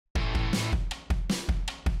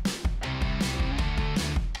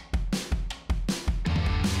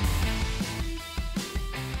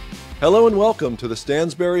Hello and welcome to the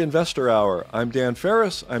Stansberry Investor Hour. I'm Dan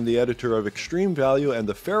Ferris. I'm the editor of Extreme Value and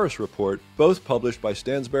the Ferris Report, both published by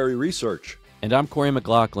Stansberry Research. And I'm Corey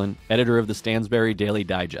McLaughlin, editor of the Stansberry Daily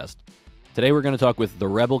Digest. Today we're going to talk with the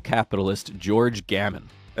rebel capitalist George Gammon.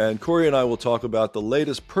 And Corey and I will talk about the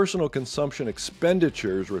latest personal consumption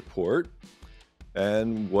expenditures report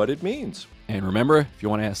and what it means. And remember, if you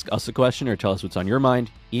want to ask us a question or tell us what's on your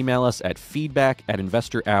mind, email us at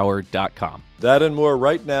feedback@investorhour.com. That and more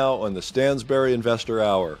right now on the Stansberry Investor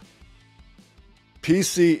Hour.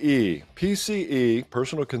 PCE. PCE,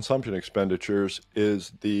 personal consumption expenditures,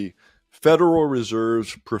 is the Federal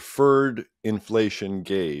Reserve's preferred inflation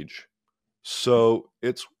gauge. So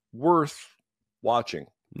it's worth watching.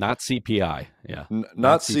 Not CPI, yeah.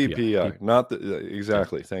 Not CPI. Not the,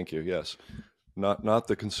 exactly. Thank you. Yes. Not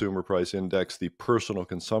the consumer price index, the personal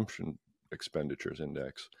consumption expenditures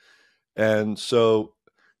index. And so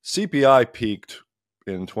CPI peaked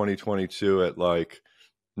in 2022 at like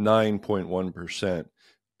 9.1%.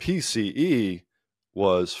 PCE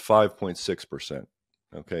was 5.6%.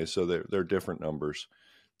 Okay, so they're different numbers.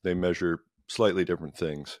 They measure slightly different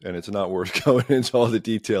things, and it's not worth going into all the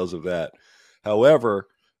details of that. However,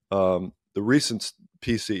 the recent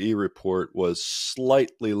PCE report was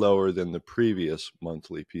slightly lower than the previous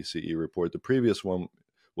monthly PCE report. The previous one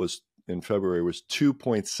was in February was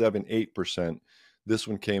 2.78%. This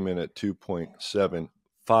one came in at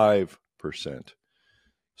 2.75%.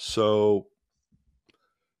 So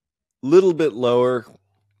a little bit lower,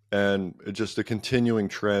 and just a continuing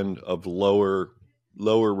trend of lower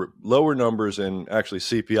numbers in actually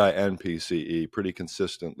CPI and PCE pretty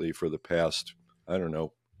consistently for the past, I don't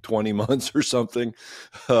know, 20 months or something.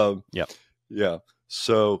 Yeah.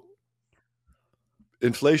 So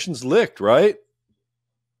inflation's licked, right?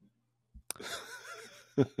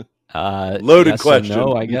 Loaded yes question.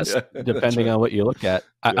 No, I guess, Yeah, depending right. on what you look at.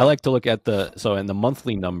 I Yeah. like to look at in the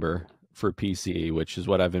monthly number for PCE, which is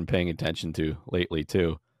what I've been paying attention to lately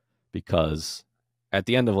too, because at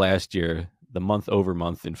the end of last year, the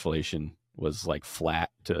month-over-month inflation was like flat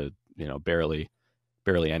to, barely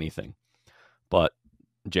anything. But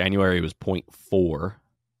January was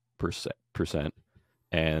 0.4%,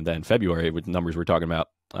 and then February, with numbers we're talking about,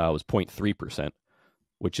 was 0.3%,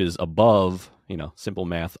 which is above, simple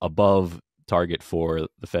math, above target for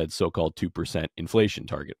the Fed's so-called 2% inflation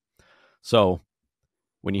target. So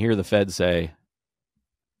when you hear the Fed say,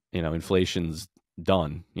 inflation's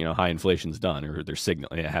done, high inflation's done, or they're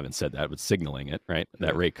signaling, I haven't said that, but signaling it, right? Yeah.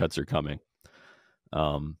 That rate cuts are coming.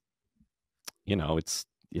 It's,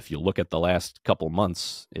 if you look at the last couple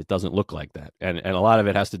months, it doesn't look like that. And a lot of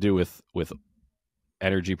it has to do with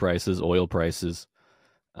energy prices, oil prices.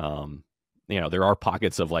 There are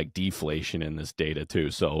pockets of like deflation in this data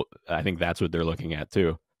too. So I think that's what they're looking at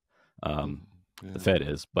too. The Fed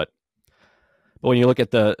is, but when you look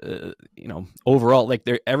at the, overall, like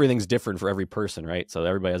everything's different for every person, right? So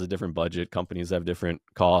everybody has a different budget. Companies have different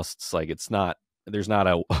costs. Like there's not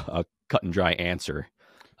a cut and dry answer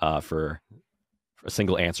for a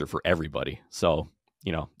single answer for everybody. So,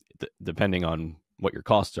 depending on what your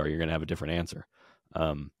costs are, you're going to have a different answer.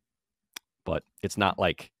 But it's not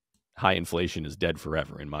like high inflation is dead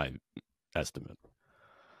forever, in my estimate.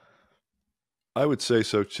 I would say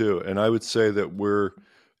so too. And I would say that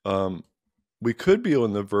we could be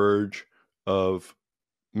on the verge of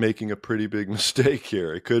making a pretty big mistake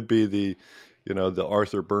here. It could be the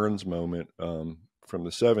Arthur Burns moment from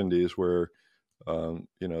the 70s where,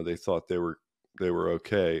 they thought they were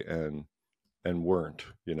okay and weren't.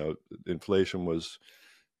 Inflation was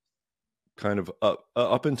kind of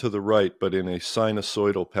up and to the right, but in a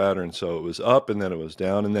sinusoidal pattern. So it was up and then it was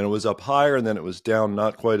down, and then it was up higher, and then it was down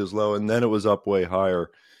not quite as low, and then it was up way higher.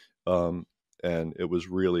 And it was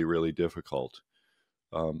really, really difficult.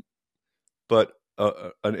 But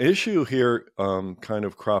an issue here kind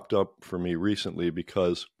of cropped up for me recently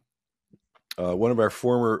because one of our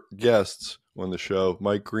former guests on the show,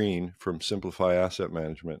 Mike Green from Simplify Asset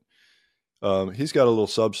Management, he's got a little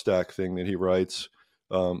Substack thing that he writes.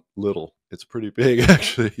 Little, it's pretty big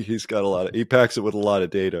actually. He packs it with a lot of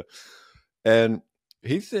data, and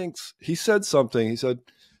he said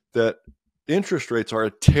that interest rates are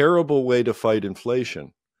a terrible way to fight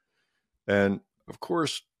inflation. And of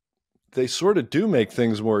course, they sort of do make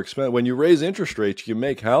things more expensive. When you raise interest rates, you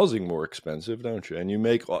make housing more expensive, don't you? And you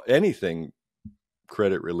make anything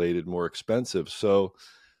credit related more expensive. So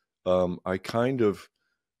I kind of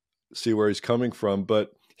see where he's coming from,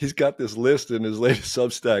 but he's got this list in his latest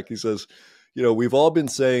Substack. He says, we've all been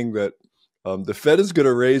saying that The Fed is going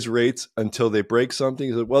to raise rates until they break something.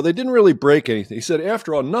 He said, well, they didn't really break anything. He said,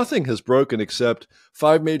 after all, nothing has broken except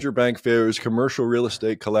 5 major bank failures, commercial real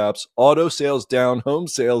estate collapse, auto sales down, home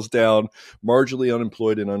sales down, marginally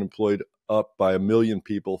unemployed and unemployed up by 1 million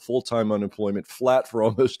people, full-time unemployment flat for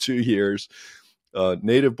almost 2 years,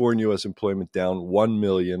 native-born U.S. employment down 1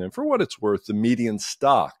 million. And for what it's worth, the median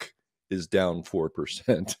stock is down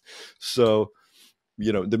 4%. So,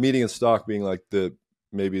 the median stock being like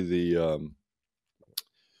maybe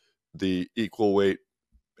the equal weight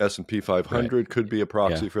S&P 500 right. Could be a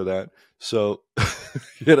proxy for that. So,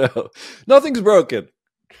 nothing's broken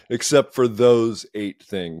except for those 8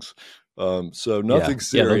 things. So nothing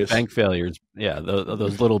serious. Those bank failures. Yeah,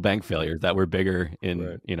 those little bank failures that were bigger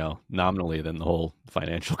in nominally than the whole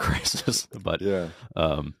financial crisis. But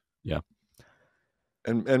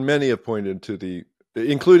and many have pointed to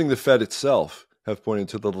including the Fed itself, have pointed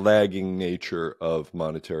to the lagging nature of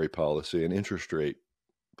monetary policy and interest rate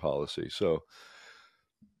policy. So,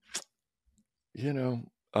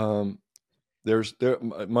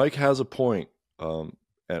 Mike has a point,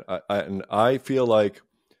 and I feel like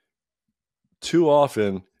too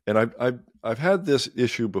often, and I've had this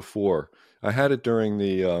issue before. I had it during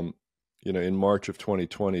the in March of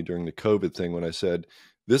 2020 during the COVID thing when I said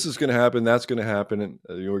this is going to happen, that's going to happen, and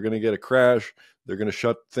we're going to get a crash. They're going to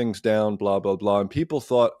shut things down, blah, blah, blah. And people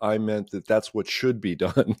thought I meant that that's what should be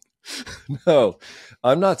done. No,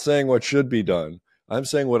 I'm not saying what should be done. I'm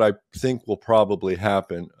saying what I think will probably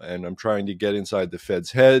happen. And I'm trying to get inside the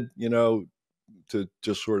Fed's head, to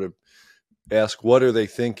just sort of ask, what are they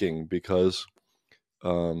thinking? Because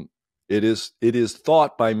it is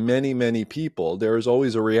thought by many, many people. There is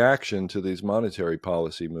always a reaction to these monetary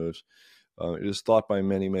policy moves. It is thought by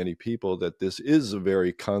many, many people that this is a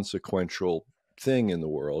very consequential thing in the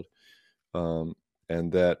world, and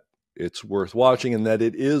that it's worth watching, and that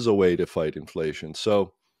it is a way to fight inflation.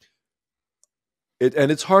 So,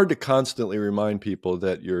 it's hard to constantly remind people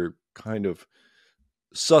that you're kind of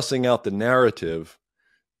sussing out the narrative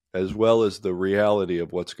as well as the reality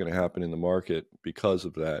of what's going to happen in the market because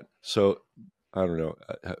of that. So, I don't know.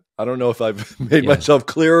 I don't know if I've made myself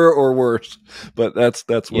clearer or worse, but that's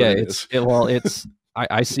what it is.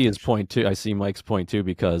 I see his point too. I see Mike's point too,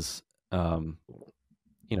 because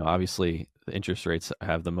obviously the interest rates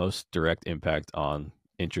have the most direct impact on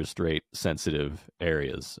interest rate sensitive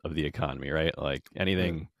areas of the economy, right? Like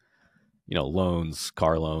anything, loans,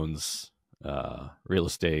 car loans, real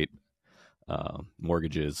estate,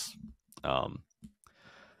 mortgages.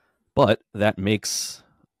 But that makes,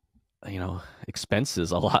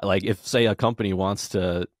 expenses a lot. Like if, say, a company wants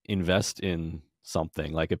to invest in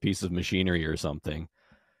something like a piece of machinery or something,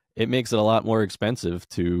 it makes it a lot more expensive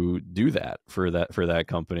to do that for that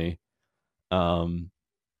company. And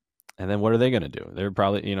then what are they going to do? They're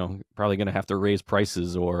probably going to have to raise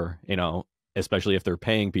prices, or, especially if they're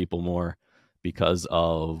paying people more because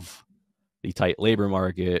of the tight labor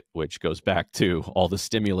market, which goes back to all the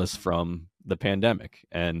stimulus from the pandemic.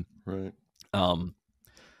 And, right.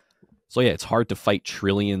 So it's hard to fight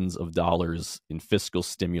trillions of dollars in fiscal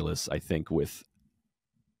stimulus, I think, with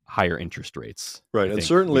higher interest rates. Right. And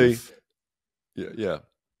certainly,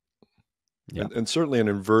 And certainly an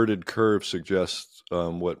inverted curve suggests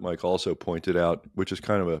what Mike also pointed out, which is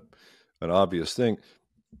kind of an obvious thing.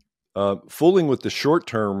 Fooling with the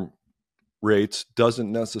short-term rates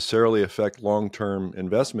doesn't necessarily affect long-term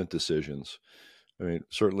investment decisions. I mean,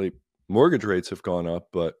 certainly mortgage rates have gone up,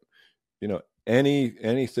 but,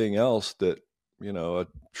 anything else that, a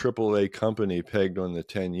AAA company pegged on the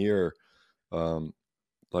 10-year,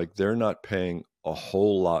 like they're not paying a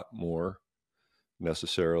whole lot more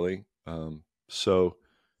necessarily. So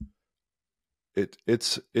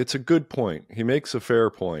it's a good point. He makes a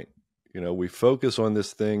fair point. We focus on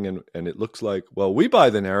this thing and it looks like, well, we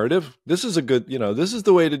buy the narrative. This is a good, this is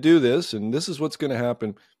the way to do this, and this is what's going to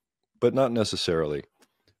happen, but not necessarily.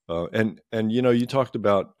 And you talked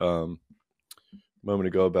about a moment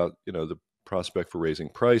ago about, the prospect for raising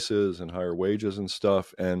prices and higher wages and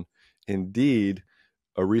stuff. And indeed,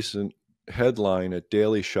 a recent headline at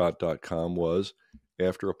dailyshot.com was,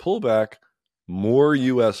 after a pullback, more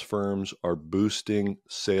U.S. firms are boosting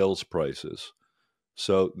sales prices.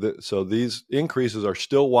 So these increases are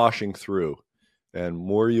still washing through, and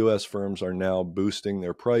more U.S. firms are now boosting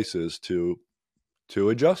their prices to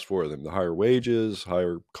adjust for them. The higher wages,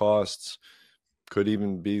 higher costs, could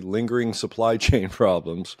even be lingering supply chain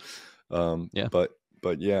problems. But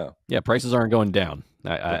prices aren't going down.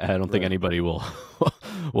 I don't think anybody will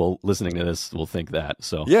listening to this will think that.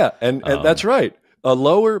 So and that's right. A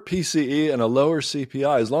lower PCE and a lower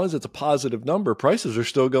CPI, as long as it's a positive number, prices are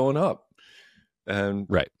still going up. And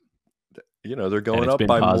right. they're And going it's up been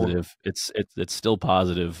by more. positive. It's still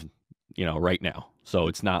positive, right now. So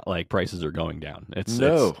it's not like prices are going down.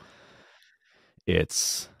 No.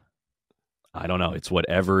 It's I don't know. It's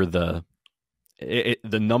whatever the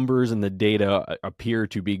numbers and the data appear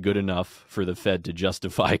to be good enough for the Fed to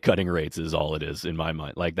justify cutting rates is all it is in my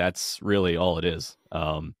mind. Like that's really all it is.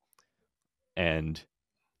 And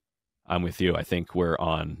I'm with you. I think we're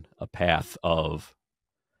on a path of,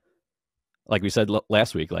 like we said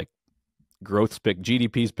last week, like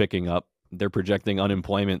GDP's picking up. They're projecting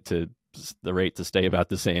unemployment the rate to stay about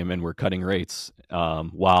the same, and we're cutting rates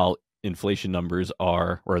while inflation numbers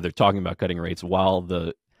or they're talking about cutting rates while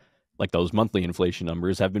those monthly inflation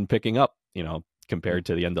numbers have been picking up, compared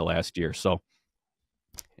to the end of last year. So,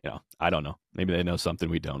 I don't know. Maybe they know something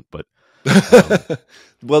we don't, but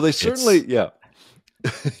well, they certainly, yeah.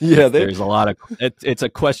 Yeah, there's a lot of it's a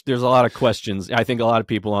question. There's a lot of questions. I think a lot of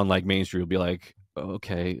people on like Main Street will be like,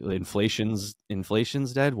 okay, inflation's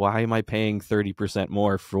dead. Why am I paying 30%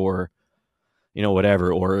 more for,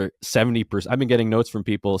 whatever, or 70%? I've been getting notes from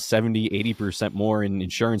people 70, 80% more in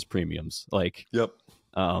insurance premiums. Like, yep.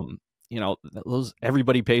 Those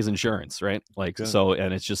everybody pays insurance, right? Like, yeah. So,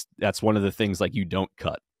 and it's just that's one of the things like you don't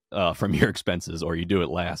cut from your expenses, or you do it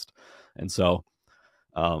last, and so,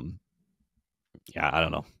 yeah, I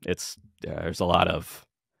don't know. There's a lot of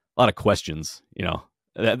questions,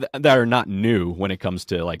 that are not new when it comes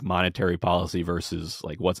to like monetary policy versus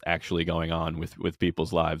like what's actually going on with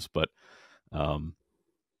people's lives. But,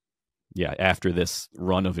 yeah, after this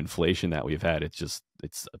run of inflation that we've had, it's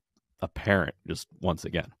apparent just once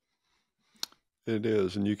again. It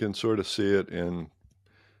is, and you can sort of see it in,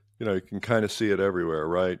 you can kind of see it everywhere,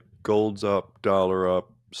 right? Gold's up, dollar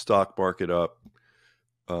up, stock market up.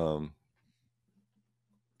 To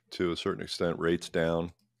a certain extent, rates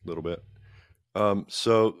down a little bit.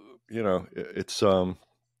 So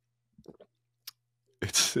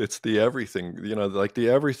it's the everything. Like the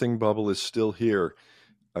everything bubble is still here.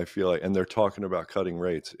 I feel like, and they're talking about cutting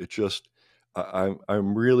rates. It just,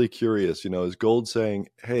 I'm really curious. Is gold saying,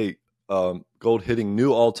 "Hey"? Gold hitting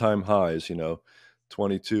new all-time highs,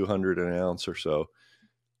 2,200 an ounce or so.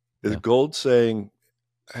 Is gold saying,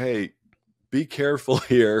 hey, be careful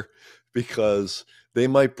here because they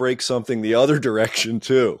might break something the other direction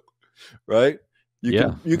too, right?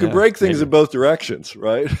 You can break things in both directions,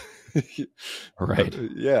 right? Right.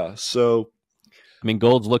 Yeah. So, I mean,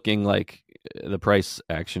 gold's looking like the price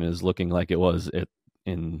action is looking like it was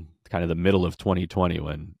in kind of the middle of 2020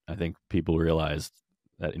 when I think people realized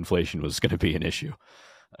that inflation was going to be an issue.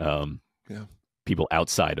 People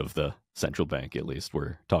outside of the central bank, at least,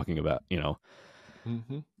 were talking about,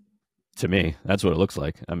 mm-hmm. To me, that's what it looks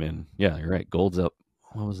like. I mean, yeah, you're right. Gold's up.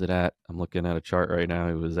 What was it at? I'm looking at a chart right now.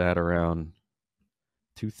 It was at around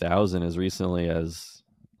 2,000 as recently as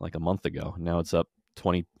like a month ago. Now it's up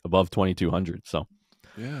above 2,200. So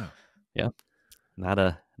yeah, not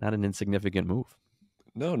an insignificant move.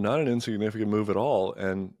 No, not an insignificant move at all.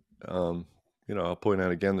 And I'll point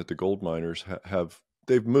out again that the gold miners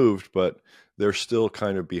they've moved, but they're still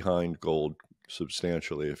kind of behind gold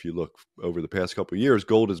substantially. If you look over the past couple of years,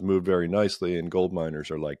 gold has moved very nicely, and gold miners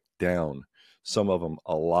are like down. Some of them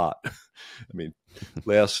a lot. I mean,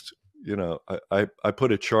 last, I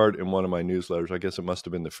put a chart in one of my newsletters. I guess it must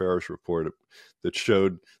have been the Ferris report that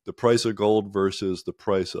showed the price of gold versus the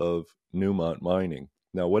price of Newmont mining.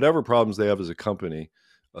 Now, whatever problems they have as a company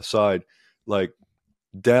aside, like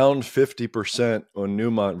down 50% on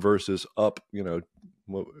Newmont versus up,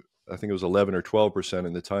 I think it was 11 or 12%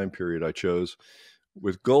 in the time period I chose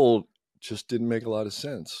with gold, just didn't make a lot of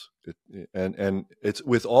sense. And it's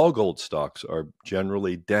with all gold stocks are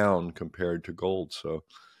generally down compared to gold. So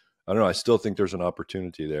I don't know. I still think there's an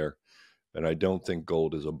opportunity there. And I don't think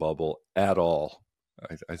gold is a bubble at all.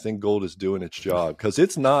 I think gold is doing its job because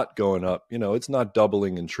it's not going up. It's not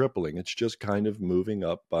doubling and tripling. It's just kind of moving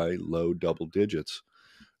up by low double digits.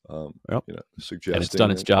 Suggesting, and it's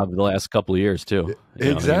done its job the last couple of years too.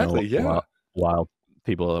 Exactly. Yeah. While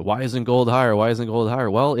people are, why isn't gold higher? Why isn't gold higher?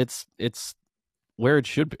 Well, it's where it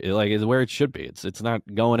should be. Like, it's where it should be. It's not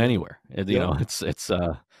going anywhere. It's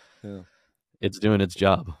doing its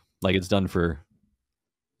job like it's done for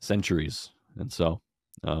centuries, and so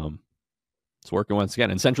it's working once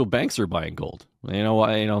again. And central banks are buying gold.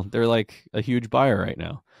 Why? They're like a huge buyer right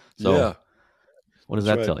now. So what does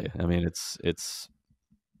that tell you? I mean, it's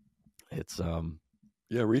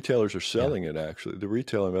retailers are selling it. Actually, the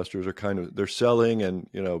retail investors are they're selling, and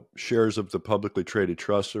shares of the publicly traded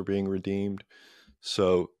trusts are being redeemed.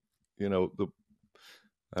 So I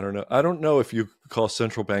don't know if you call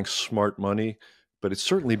central banks smart money, but it's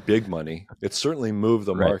certainly big money. It's certainly move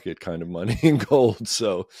the market kind of money in gold.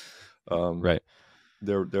 So Right.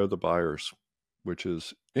 They're the buyers, which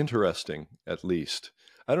is interesting. At least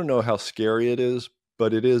I don't know how scary it is,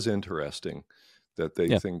 but it is interesting that they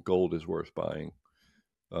Yeah. think gold is worth buying,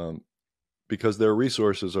 because their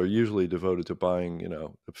resources are usually devoted to buying.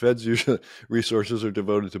 The Fed's usually resources are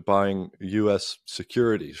devoted to buying U.S.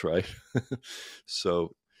 securities, right?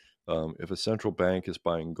 So, if a central bank is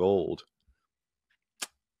buying gold,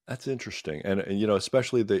 that's interesting, and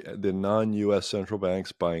especially the non-U.S. central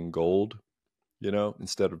banks buying gold,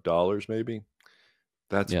 instead of dollars, maybe.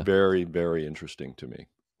 That's Yeah. very, very interesting to me.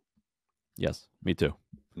 Yes, me too.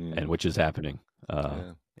 And which is happening,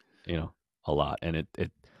 Yeah. A lot. And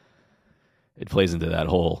it plays into that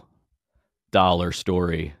whole dollar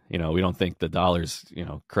story. We don't think the dollar's,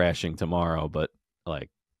 crashing tomorrow, but like,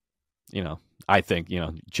 I think,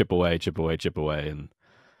 chip away, and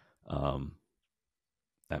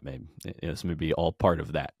this may be all part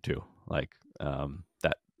of that too. Like,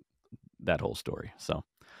 that whole story. So,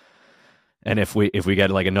 and if we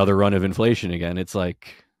get like another run of inflation again, it's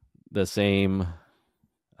like the same,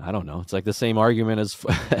 I don't know, it's like the same argument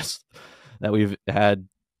as that we've had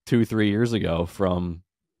 2-3 years ago from,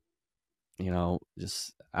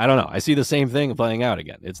 just, I don't know. I see the same thing playing out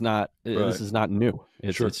again. It's not, this is not new.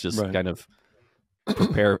 It's just kind of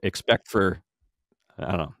expect for,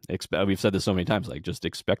 I don't know. We've said this so many times, like just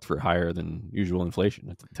expect for higher than usual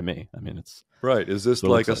inflation. To me, I mean, it's right. Is this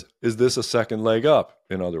is this a second leg up?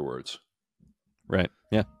 In other words, right?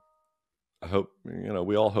 Yeah. I hope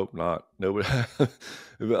we all hope not. Nobody.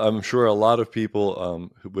 I'm sure a lot of people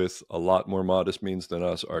with a lot more modest means than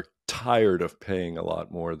us are tired of paying a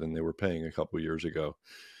lot more than they were paying a couple of years ago.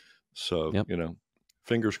 So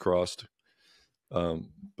fingers crossed.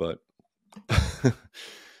 But.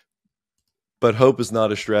 But hope is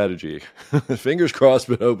not a strategy. Fingers crossed,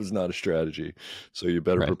 but hope is not a strategy. So you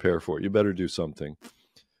better prepare for it. You better do something.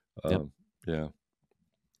 Yeah.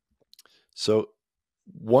 So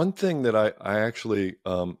one thing that I actually,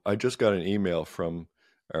 I just got an email from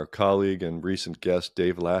our colleague and recent guest,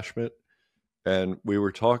 Dave Lashmet, and we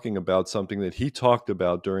were talking about something that he talked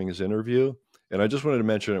about during his interview. And I just wanted to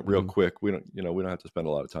mention it real quick. We don't have to spend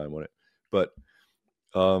a lot of time on it, but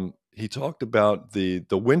he talked about the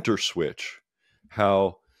winter switch,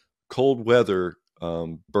 how cold weather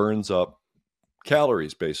burns up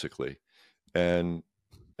calories basically, and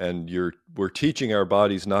we're teaching our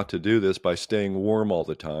bodies not to do this by staying warm all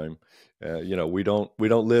the time. We don't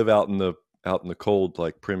live out in the cold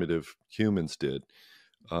like primitive humans did.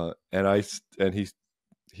 And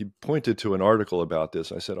he pointed to an article about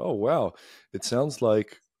this. I said, "Oh wow, it sounds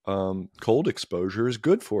like cold exposure is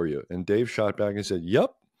good for you." And Dave shot back and said,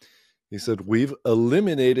 "Yep." He said, "We've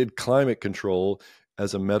eliminated climate control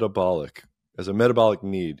as a metabolic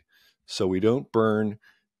need. So we don't burn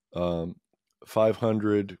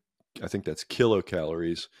 500, I think that's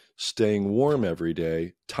kilocalories, staying warm every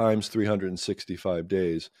day times 365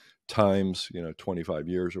 days times, 25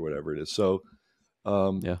 years or whatever it is. So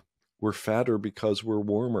we're fatter because we're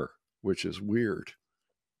warmer, which is weird."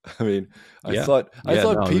 I mean, I thought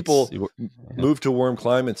people moved to warm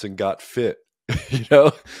climates and got fit.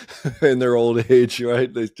 In their old age,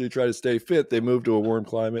 right? They try to stay fit. They move to a warm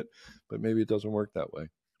climate, but maybe it doesn't work that way.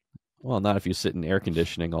 Well, not if you sit in air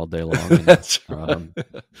conditioning all day long. And, that's right.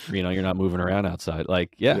 You're not moving around outside.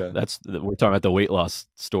 Like, we're talking about the weight loss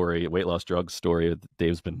drug story that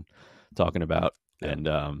Dave's been talking about, and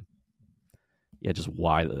just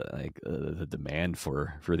why the demand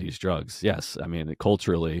for these drugs. Yes, I mean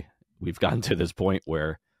culturally, we've gotten to this point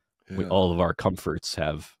where all of our comforts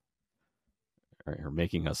are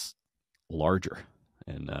making us larger,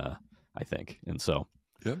 and I think, and so,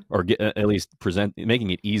 or at least making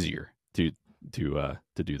it easier to do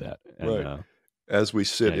that. And, right. As we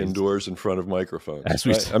sit indoors in front of microphones.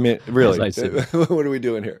 Right? I mean, really, what are we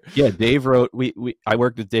doing here? Yeah, Dave wrote. I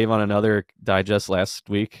worked with Dave on another digest last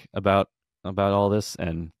week about all this,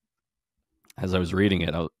 and as I was reading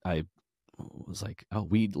it, I was like, "Oh,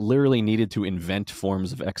 we literally needed to invent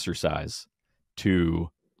forms of exercise to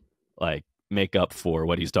like make up for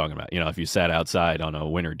what he's talking about." If you sat outside on a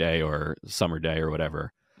winter day or summer day or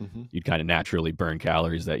whatever, you'd kind of naturally burn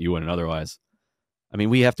calories that you wouldn't otherwise. I mean,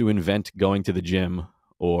 we have to invent going to the gym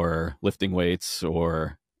or lifting weights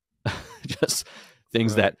or just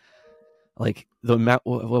things that, like, the amount,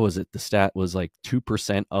 what was it? The stat was like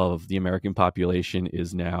 2% of the American population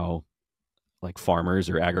is now like farmers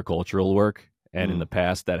or agricultural work. And in the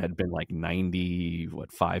past that had been like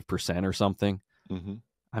 5% or something.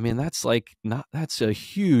 I mean, that's a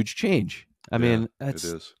huge change. I mean, it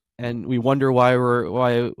is. And we wonder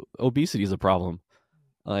why obesity is a problem.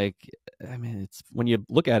 Like, I mean, it's when you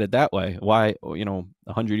look at it that way, why,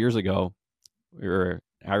 100 years ago, we were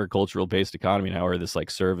an agricultural based economy. Now we're this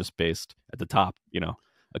like service based at the top,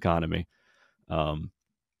 economy. Um,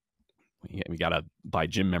 we got to buy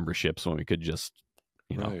gym memberships when we could just,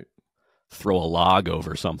 Right. throw a log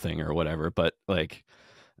over something or whatever. But like,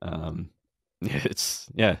 it is.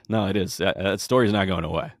 That story's not going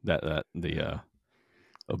away. That the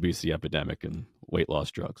obesity epidemic and weight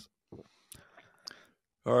loss drugs.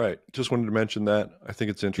 All right. Just wanted to mention that. I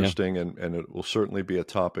think it's interesting, Yeah. and it will certainly be a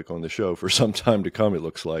topic on the show for some time to come, it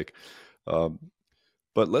looks like. But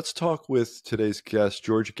let's talk with today's guest,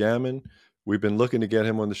 George Gammon. We've been looking to get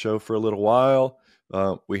him on the show for a little while.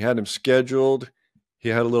 We had him scheduled. He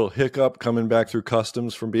had a little hiccup coming back through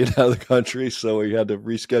customs from being out of the country, so we had to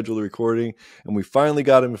reschedule the recording. And we finally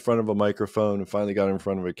got him in front of a microphone and finally got him in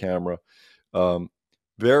front of a camera.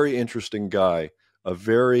 Very interesting guy, a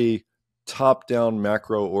very top-down,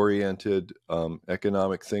 macro-oriented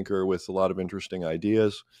economic thinker with a lot of interesting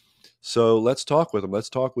ideas. So let's talk with him. Let's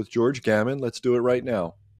talk with George Gammon. Let's do it right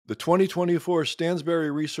now. The 2024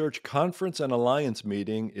 Stansberry Research Conference and Alliance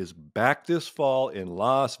meeting is back this fall in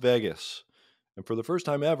Las Vegas. And for the first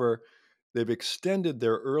time ever, they've extended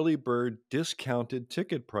their early bird discounted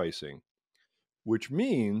ticket pricing, which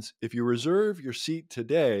means if you reserve your seat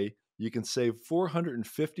today, you can save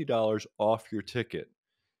 $450 off your ticket.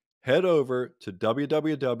 Head over to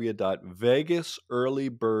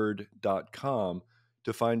www.vegasearlybird.com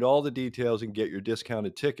to find all the details and get your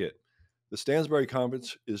discounted ticket. The Stansberry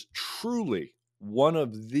Conference is truly one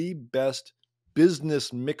of the best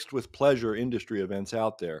business mixed with pleasure industry events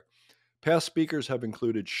out there. Past speakers have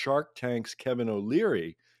included Shark Tank's Kevin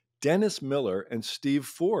O'Leary, Dennis Miller, and Steve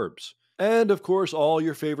Forbes. And of course, all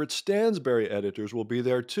your favorite Stansberry editors will be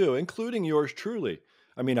there too, including yours truly.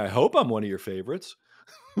 I mean, I hope I'm one of your favorites.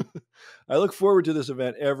 I look forward to this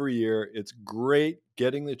event every year. It's great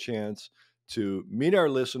getting the chance to meet our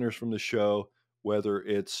listeners from the show, whether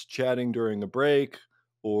it's chatting during a break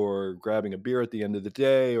or grabbing a beer at the end of the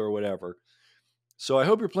day or whatever. So I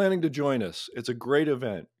hope you're planning to join us. It's a great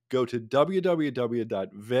event. Go to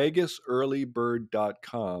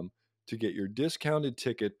www.vegasearlybird.com to get your discounted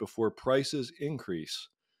ticket before prices increase.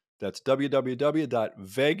 That's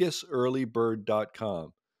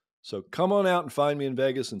www.vegasearlybird.com. So come on out and find me in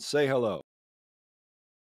Vegas and say hello.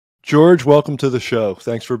 George, welcome to the show.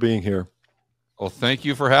 Thanks for being here. Well, thank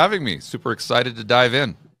you for having me. Super excited to dive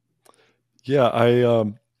in. Yeah,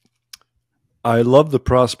 I love the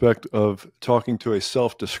prospect of talking to a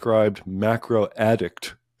self-described macro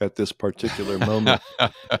addict at this particular moment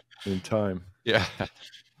in time.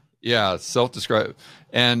 Yeah, self-described.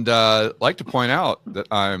 And I'd like to point out that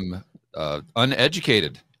I'm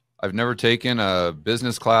uneducated. I've never taken a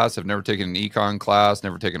business class. I've never taken an econ class,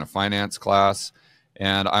 never taken a finance class,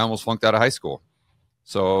 and I almost flunked out of high school.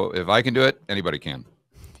 So if I can do it, anybody can.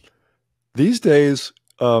 These days,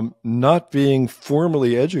 not being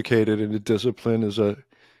formally educated in a discipline is a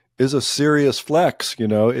serious flex. You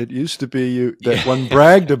know, it used to be that one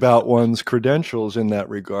bragged about one's credentials in that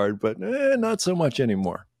regard, but not so much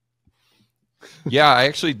anymore. Yeah, I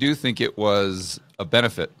actually do think it was a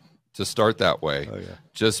benefit to start that way,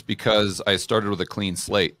 just because I started with a clean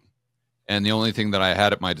slate. And the only thing that I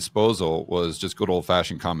had at my disposal was just good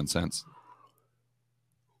old-fashioned common sense.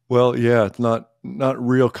 Well, yeah, it's not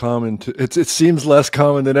real common. It seems less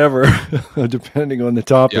common than ever, depending on the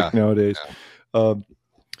topic nowadays. Yeah.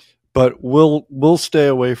 But we'll stay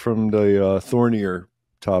away from the thornier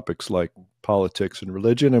topics like politics and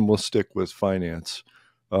religion, and we'll stick with finance.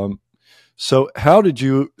 So how did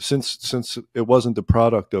you, since it wasn't the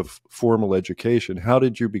product of formal education, how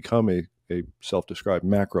did you become a self-described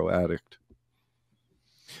macro addict?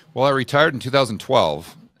 Well, I retired in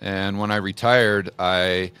 2012. And when I retired,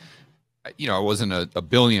 I wasn't a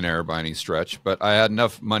billionaire by any stretch, but I had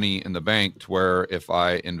enough money in the bank to where if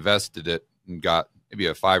I invested it and got maybe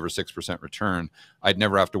a 5 or 6% return, I'd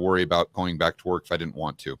never have to worry about going back to work if I didn't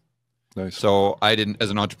want to. Nice. So I didn't, as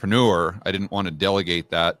an entrepreneur, I didn't want to delegate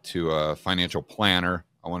that to a financial planner.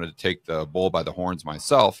 I wanted to take the bull by the horns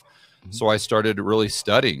myself. Mm-hmm. So I started really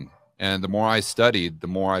studying. And the more I studied, the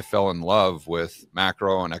more I fell in love with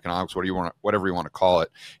macro and economics, whatever you want to call it.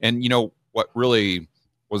 And what really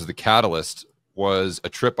was the catalyst was a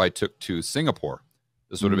trip I took to Singapore.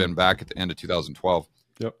 This would have been back at the end of 2012.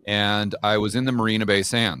 Yep. And I was in the Marina Bay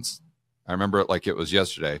Sands. I remember it like it was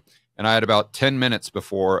yesterday. And I had about 10 minutes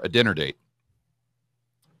before a dinner date.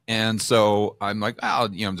 And so I'm like,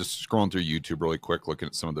 I'm just scrolling through YouTube really quick, looking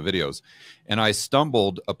at some of the videos. And I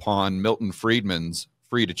stumbled upon Milton Friedman's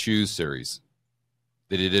Free to Choose series.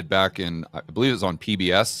 that he did back in, I believe it was on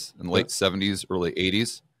PBS in the late 70s, early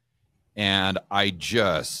 80s. And I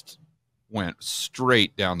just went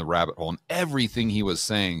straight down the rabbit hole. And everything he was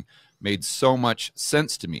saying made so much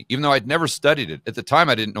sense to me, even though I'd never studied it. At the time,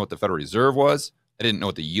 I didn't know what the Federal Reserve was. I didn't know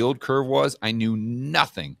what the yield curve was. I knew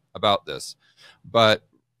nothing about this. But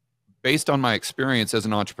based on my experience as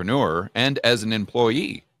an entrepreneur and as an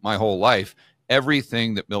employee my whole life,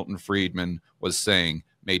 everything that Milton Friedman was saying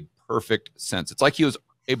made perfect sense. It's like he was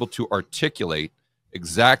able to articulate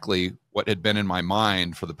exactly what had been in my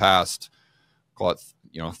mind for the past, call it,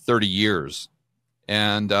 30 years.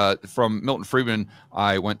 And from Milton Friedman,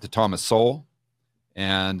 I went to Thomas Sowell,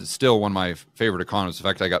 and still one of my favorite economists. In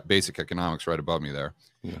fact, I got basic economics right above me there.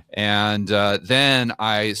 Yeah. And then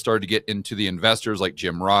I started to get into the investors like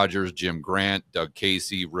Jim Rogers, Jim Grant, Doug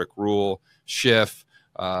Casey, Rick Rule, Schiff.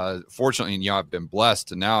 Fortunately, I've been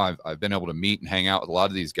blessed, and now I've been able to meet and hang out with a lot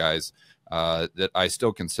of these guys that I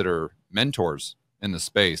still consider mentors in the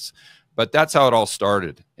space. But that's how it all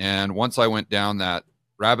started. And once I went down that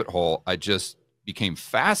rabbit hole, I just became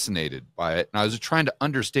fascinated by it, and I was just trying to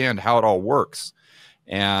understand how it all works.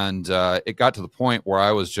 And it got to the point where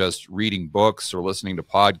I was just reading books or listening to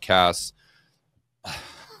podcasts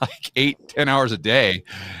like 8-10 hours a day.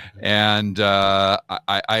 And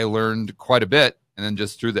I learned quite a bit. And then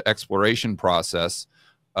just through the exploration process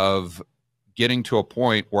of getting to a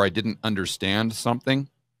point where I didn't understand something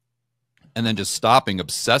and then just stopping,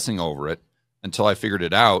 obsessing over it until I figured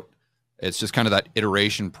it out. It's just kind of that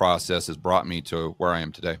iteration process has brought me to where I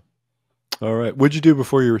am today. All right. What'd you do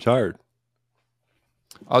before you retired?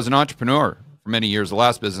 I was an entrepreneur for many years. The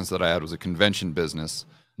last business that I had was a convention business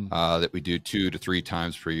that we do 2 to 3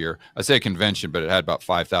 times per year. I say convention, but it had about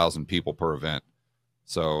 5,000 people per event.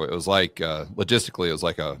 So it was like, logistically, it was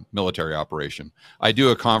like a military operation. I do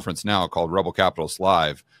a conference now called Rebel Capitalist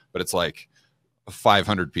Live, but it's like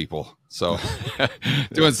 500 people. So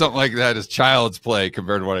doing something like that is child's play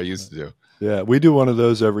compared to what I used to do. Yeah, we do one of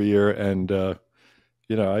those every year, and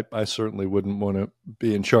I certainly wouldn't want to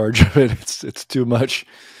be in charge of it. It's too much.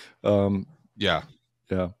 Yeah.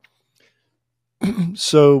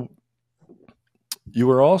 So you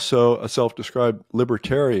were also a self-described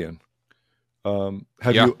libertarian.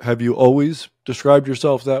 Have you always described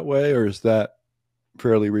yourself that way, or is that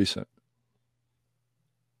fairly recent?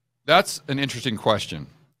 That's an interesting question.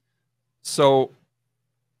 So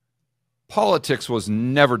politics was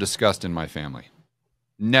never discussed in my family.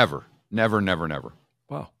 Never.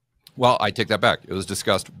 Wow. Well, I take that back. It was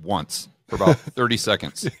discussed once for about 30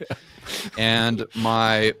 seconds. Yeah. And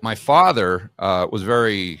my father was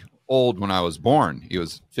very old when I was born. He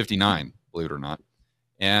was 59, believe it or not.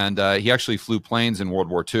 And he actually flew planes in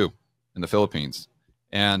World War II in the Philippines.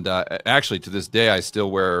 And actually, to this day, I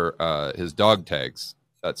still wear his dog tags.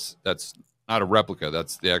 That's not a replica.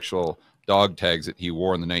 That's the actual dog tags that he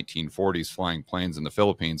wore in the 1940s, flying planes in the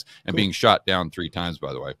Philippines and being shot down 3 times,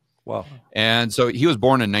 by the way. Wow. And so he was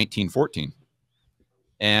born in 1914.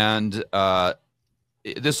 And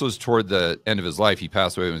this was toward the end of his life. He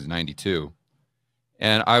passed away when he was 92.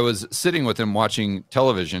 And I was sitting with him watching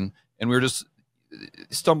television, and we were just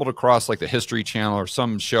stumbled across like the History Channel or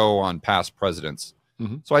some show on past presidents.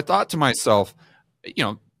 Mm-hmm. So I thought to myself,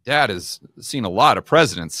 Dad has seen a lot of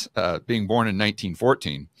presidents being born in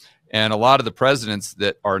 1914, and a lot of the presidents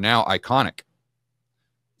that are now iconic.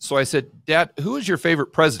 So I said, Dad, who is your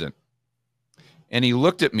favorite president? And he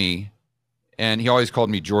looked at me, and he always called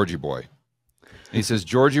me Georgie boy. And he says,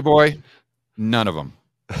 Georgie boy, none of them.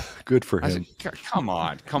 Good for him. I said, come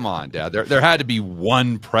on, Dad. There had to be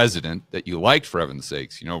one president that you liked, for heaven's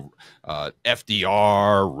sakes.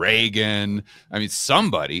 FDR, Reagan. I mean,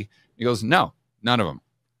 somebody. He goes, no, none of them.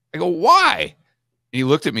 I go, why? And he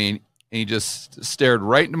looked at me, and he just stared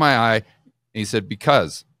right into my eye, and he said,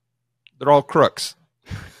 because they're all crooks.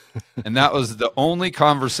 And that was the only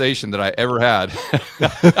conversation that I ever had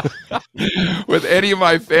with any of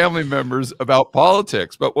my family members about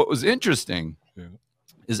politics. But what was interesting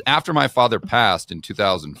is after my father passed in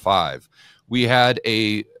 2005, we had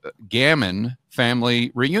a Gammon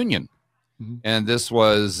family reunion. Mm-hmm. And this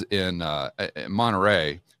was in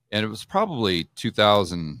Monterey. And it was probably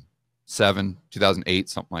 2007, 2008,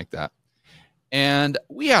 something like that. And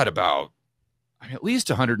we had about at least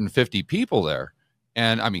 150 people there.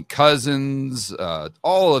 And I mean, cousins,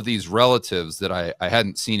 all of these relatives that I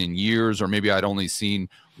hadn't seen in years, or maybe I'd only seen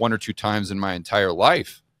 1 or 2 times in my entire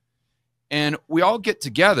life. And we all get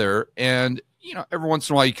together, and, every once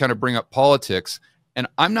in a while you kind of bring up politics. And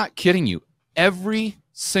I'm not kidding you. Every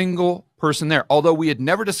single person there, although we had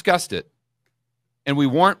never discussed it, and we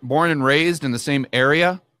weren't born and raised in the same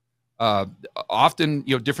area, uh, often,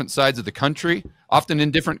 different sides of the country, often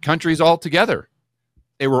in different countries altogether.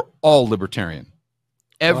 They were all libertarian.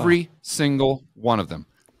 Every single one of them.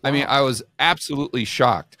 Wow. I mean, I was absolutely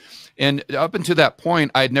shocked. And up until that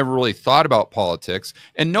point, I had never really thought about politics.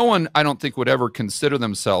 And no one, I don't think, would ever consider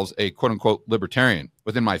themselves a quote unquote libertarian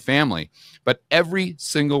within my family. But every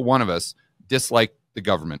single one of us disliked the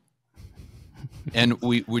government. And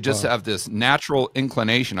we just have this natural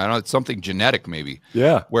inclination. I don't know, it's something genetic maybe.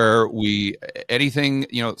 Yeah. Where anything,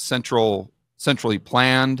 centrally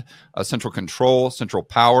planned, central control, central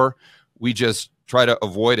power, we just try to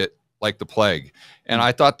avoid it like the plague. And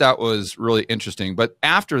I thought that was really interesting. But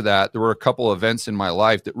after that, there were a couple of events in my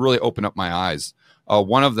life that really opened up my eyes.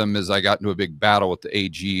 One of them is I got into a big battle with the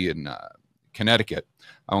AG in Connecticut.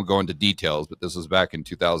 I won't go into details, but this was back in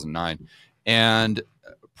 2009. And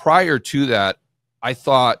prior to that, I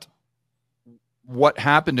thought what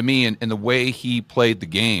happened to me and the way he played the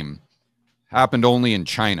game happened only in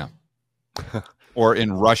China or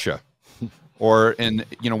in Russia. Or in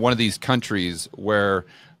one of these countries where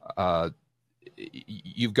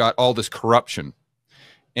you've got all this corruption.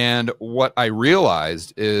 And what I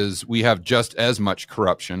realized is we have just as much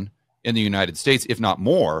corruption in the United States, if not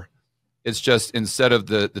more. It's just instead of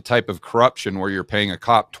the type of corruption where you're paying a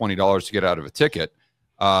cop $20 to get out of a ticket,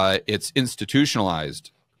 it's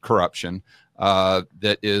institutionalized corruption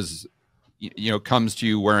that is, comes to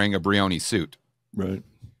you wearing a Brioni suit. Right.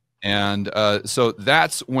 And so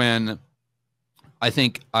that's when I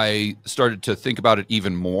think I started to think about it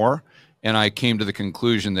even more. And I came to the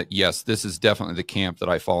conclusion that, yes, this is definitely the camp that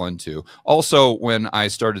I fall into. Also, when I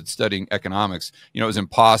started studying economics, it was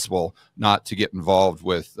impossible not to get involved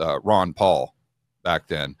with Ron Paul back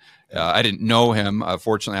then. I didn't know him.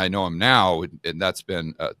 Fortunately, I know him now. And that's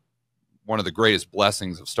been one of the greatest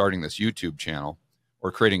blessings of starting this YouTube channel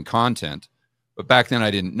or creating content. But back then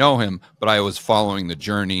I didn't know him, but I was following the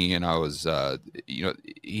journey, and I was,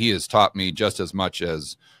 he has taught me just as much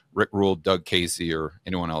as Rick Rule, Doug Casey, or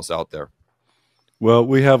anyone else out there. Well,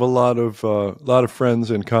 we have a lot of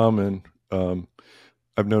friends in common.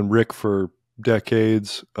 I've known Rick for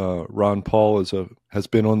decades. Ron Paul has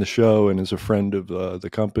been on the show and is a friend of the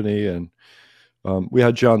company, and we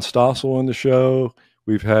had John Stossel on the show.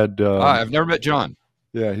 We've had. I've never met John.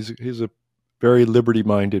 Yeah, he's a very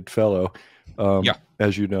liberty-minded fellow.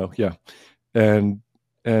 As you know, yeah, and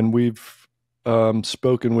we've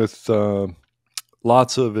spoken with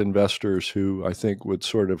lots of investors who I think would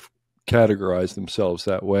sort of categorize themselves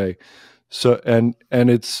that way. So and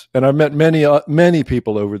I've met many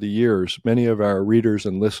people over the years, many of our readers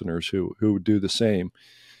and listeners who do the same.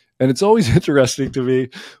 And it's always interesting to me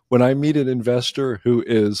when I meet an investor who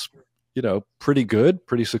is, pretty good,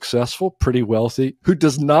 pretty successful, pretty wealthy, who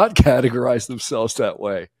does not categorize themselves that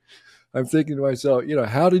way. I'm thinking to myself,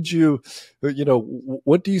 how did you,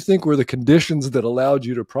 what do you think were the conditions that allowed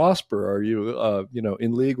you to prosper? Are you,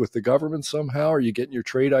 in league with the government somehow? Are you getting your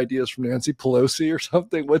trade ideas from Nancy Pelosi or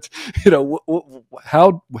something? What's,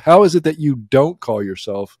 how is it that you don't call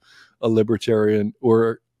yourself a libertarian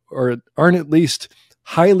or aren't at least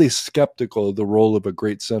highly skeptical of the role of a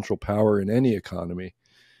great central power in any economy?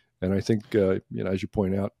 And I think, as you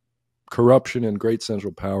point out, corruption and great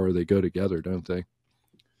central power, they go together, don't they?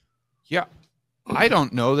 Yeah, I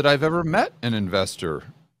don't know that I've ever met an investor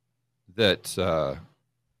that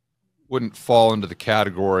wouldn't fall into the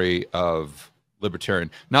category of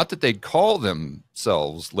libertarian. Not that they'd call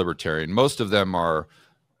themselves libertarian. Most of them are,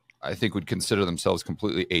 I think, would consider themselves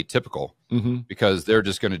completely atypical because they're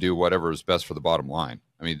just going to do whatever is best for the bottom line.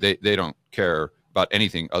 I mean, they don't care about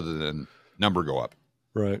anything other than number go up,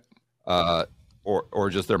 right? Or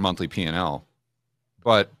just their monthly P&L.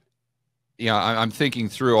 But I'm thinking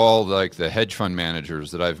through all the hedge fund managers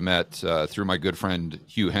that I've met through my good friend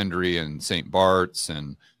Hugh Hendry and St. Bart's,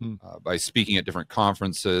 and by speaking at different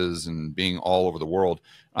conferences and being all over the world.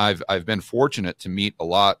 I've been fortunate to meet a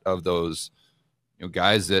lot of those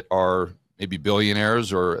guys that are maybe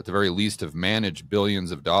billionaires or at the very least have managed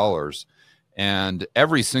billions of dollars, and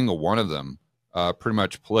every single one of them pretty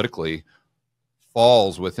much politically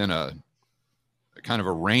falls within a kind of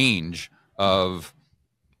a range of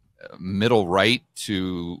middle right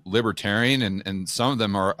to libertarian, and some of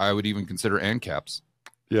them are, I would even consider ANCAPs.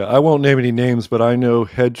 Yeah, I won't name any names, but I know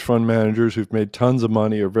hedge fund managers who've made tons of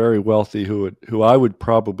money, are very wealthy, who I would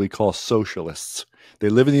probably call socialists. They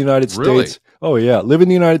live in the United States. Oh yeah, live in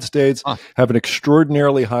the United States, have an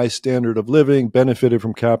extraordinarily high standard of living, benefited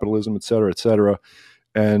from capitalism, et cetera,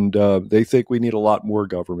 and they think we need a lot more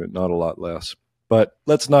government, not a lot less. But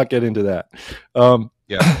let's not get into that.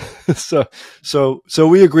 Yeah. So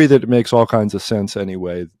we agree that it makes all kinds of sense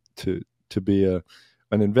anyway to be a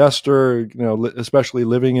an investor, especially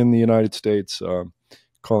living in the United States,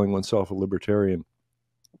 calling oneself a libertarian.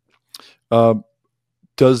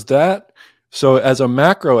 Does that, so as a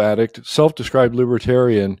macro addict, self-described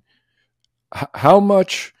libertarian, how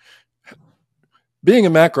much, being a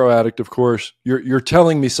macro addict, of course, you're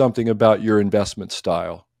telling me something about your investment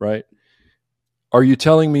style, right? Are you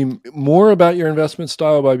telling me more about your investment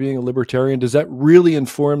style by being a libertarian? Does that really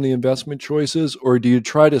inform the investment choices, or do you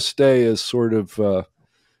try to stay as sort of,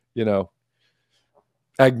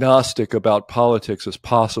 agnostic about politics as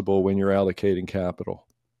possible when you're allocating capital?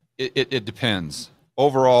 It depends.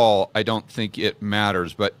 Overall, I don't think it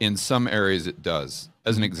matters, but in some areas it does.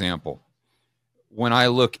 As an example, when I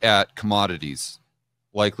look at commodities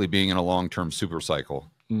likely being in a long-term super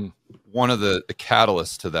cycle, one of the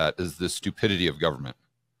catalysts to that is the stupidity of government.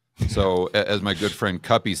 So as my good friend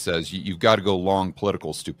Cuppy says, you've got to go long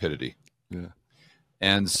political stupidity. Yeah.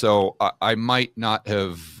 And so I might not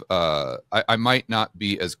have, I might not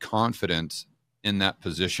be as confident in that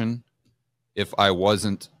position if I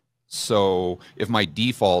wasn't if my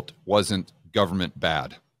default wasn't government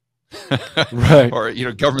bad. Right. Or,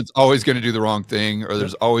 government's always going to do the wrong thing, or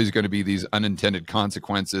there's always going to be these unintended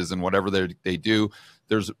consequences, and whatever they do,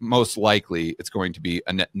 there's most likely it's going to be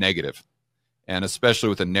a net negative. And especially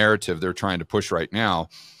with the narrative they're trying to push right now,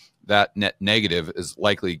 that net negative is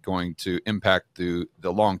likely going to impact the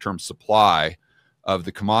long-term supply of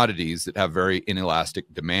the commodities that have very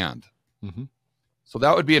inelastic demand. Mm-hmm. So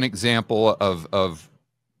that would be an example of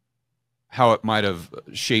how it might have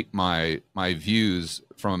shaped my views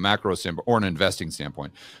from a macro standpoint or an investing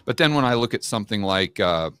standpoint. But then when I look at something like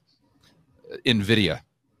NVIDIA,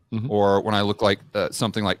 mm-hmm. or when I look like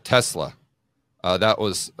something like Tesla, that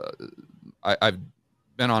was I've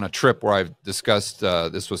been on a trip where I've discussed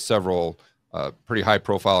this with several pretty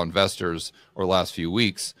high-profile investors over the last few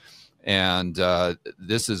weeks, and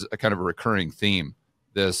this is a kind of a recurring theme.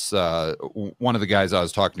 This one of the guys I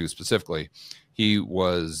was talking to specifically, he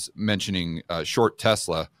was mentioning short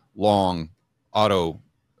Tesla, long auto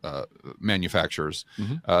manufacturers,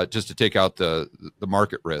 mm-hmm. Just to take out the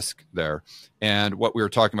market risk there. And what we were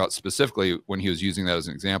talking about specifically when he was using that as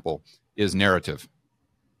an example is narrative,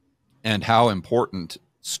 and how important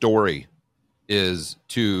story is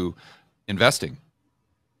to investing,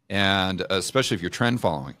 and especially if you're trend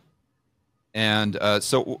following. And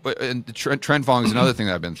and trend following is another thing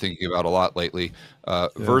that I've been thinking about a lot lately,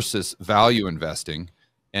 versus value investing,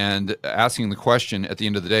 and asking the question at the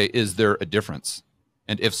end of the day, is there a difference?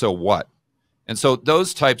 And if so, what? And so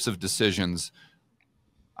those types of decisions,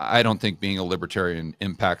 I don't think being a libertarian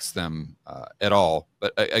impacts them at all.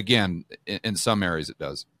 But again, in some areas it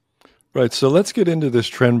does. Right. So let's get into this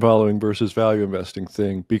trend following versus value investing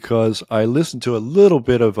thing, because I listened to a little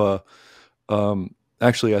bit of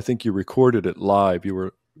actually, I think you recorded it live. You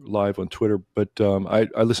were live on Twitter, but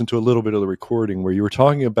I listened to a little bit of the recording where you were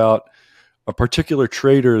talking about a particular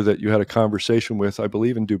trader that you had a conversation with, I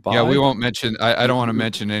believe in Dubai. Yeah, we won't mention, I don't want to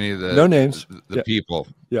mention any of the no names, the people.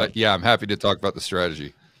 Yeah. Yeah, I'm happy to talk about the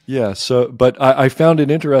strategy. Yeah. So, but I found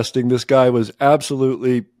it interesting. This guy was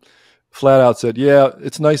absolutely flat out said, yeah,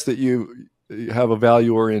 it's nice that you have a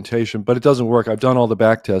value orientation, but it doesn't work. I've done all the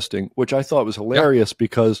back testing, which I thought was hilarious,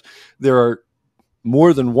 because there are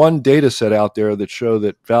more than one data set out there that show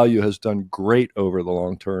that value has done great over the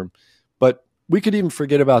long term. But we could even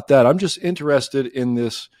forget about that. I'm just interested in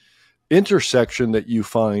this intersection that you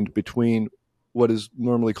find between what is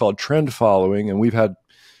normally called trend following, and we've had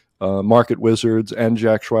Market Wizards and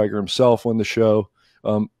Jack Schweiger himself on the show.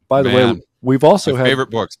 By the way, we've also had favorite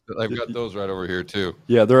books. I've got those right over here too.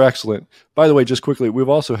 Yeah, they're excellent. By the way, just quickly, we've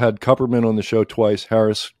also had Kupperman on the show twice,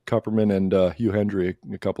 Harris Kupperman and Hugh Hendry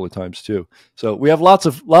a couple of times too. So we have lots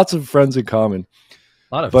of friends in common.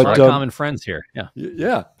 A lot of common friends here. Yeah.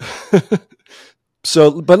 Yeah.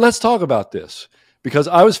 So, but let's talk about this, because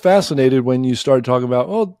I was fascinated when you started talking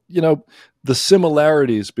about, the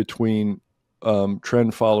similarities between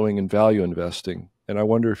trend following and value investing. And I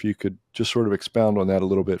wonder if you could just sort of expound on that a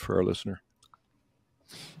little bit for our listener.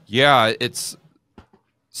 Yeah, it's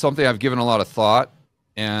something I've given a lot of thought,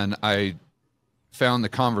 and I found the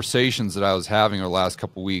conversations that I was having over the last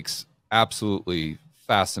couple of weeks absolutely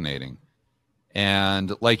fascinating.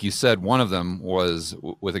 And like you said, one of them was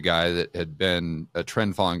with a guy that had been a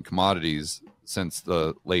trend following commodities since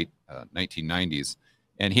the late 1990s.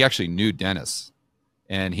 And he actually knew Dennis,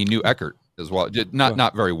 and he knew Eckert as well.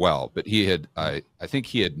 Not very well, but he had, I think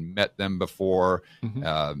he had met them before.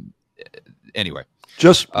 Mm-hmm. Anyway.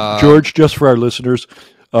 George, just for our listeners,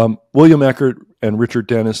 William Eckert and Richard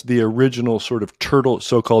Dennis, the original sort of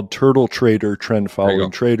so-called turtle trader, trend following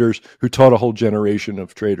traders who taught a whole generation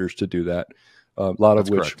of traders to do that. a lot of That's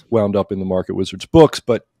which correct. wound up in the Market Wizards books.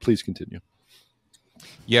 But please continue.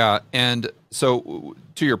 Yeah, and so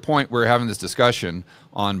to your point, we're having this discussion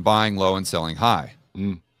on buying low and selling high.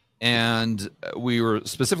 And we were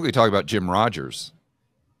specifically talking about Jim Rogers.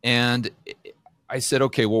 And I said,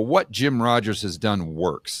 okay, well, what Jim Rogers has done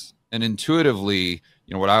works. And intuitively,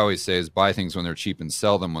 what I always say is buy things when they're cheap and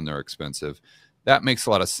sell them when they're expensive. That makes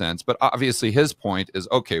a lot of sense. But obviously his point is,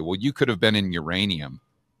 okay, well, you could have been in uranium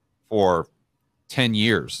for 10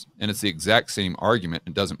 years, and it's the exact same argument.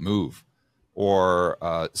 It doesn't move.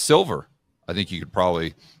 Or silver. I think you could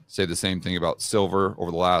probably say the same thing about silver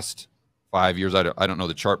over the last 5 years. I don't know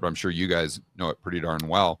the chart, but I'm sure you guys know it pretty darn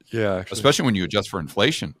well. Yeah, actually. Especially when you adjust for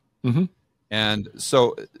inflation. And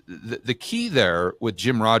so the key there with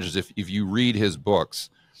Jim Rogers, if you read his books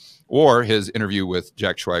or his interview with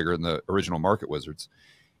Jack Schwager in the original Market Wizards,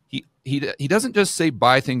 he doesn't just say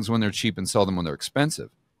buy things when they're cheap and sell them when they're expensive.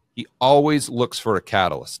 He always looks for a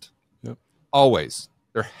catalyst. Yep. Always.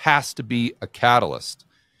 There has to be a catalyst.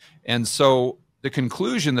 And so the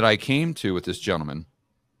conclusion that I came to with this gentleman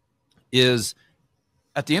is,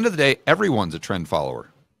 at the end of the day, everyone's a trend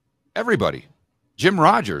follower. Everybody. Jim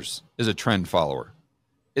Rogers is a trend follower.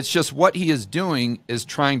 It's just what he is doing is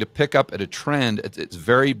trying to pick up at a trend at its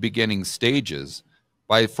very beginning stages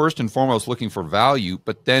by first and foremost looking for value,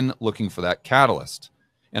 but then looking for that catalyst.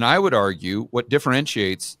 And I would argue what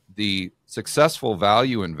differentiates the successful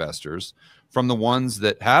value investors from the ones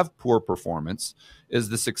that have poor performance is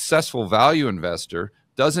the successful value investor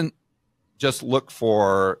doesn't just look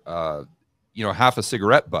for half a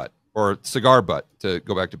cigarette butt or cigar butt, to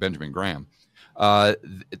go back to Benjamin Graham.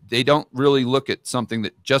 They don't really look at something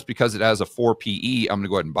that just because it has a 4 PE, I'm going to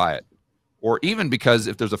go ahead and buy it. Or even because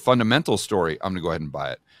if there's a fundamental story, I'm going to go ahead and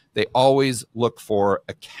buy it. They always look for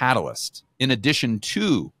a catalyst in addition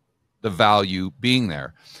to the value being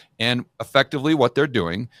there. And effectively what they're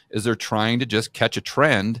doing is they're trying to just catch a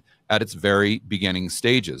trend at its very beginning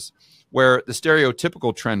stages, where the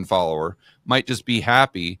stereotypical trend follower might just be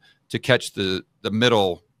happy to catch the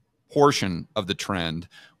middle portion of the trend,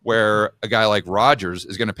 where a guy like Rogers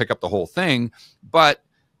is going to pick up the whole thing. But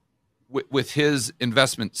with his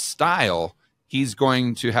investment style, he's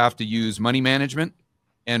going to have to use money management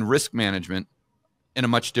and risk management in a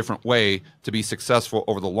much different way to be successful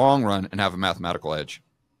over the long run and have a mathematical edge.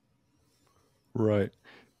 Right.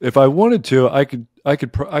 If I wanted to, I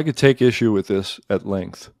could take issue with this at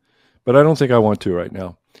length, but I don't think I want to right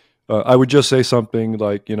now. I would just say something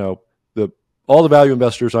like, all the value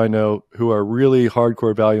investors I know who are really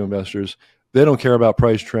hardcore value investors, they don't care about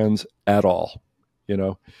price trends at all.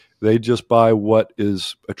 They just buy what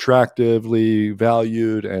is attractively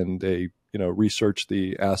valued, and they, research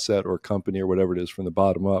the asset or company or whatever it is from the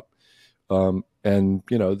bottom up. And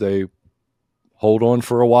they hold on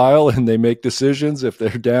for a while and they make decisions. If they're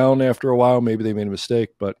down after a while, maybe they made a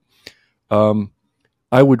mistake, but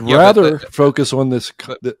I would rather focus on this,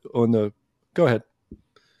 go ahead.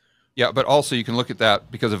 Yeah, but also you can look at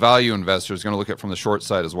that because a value investor is going to look at it from the short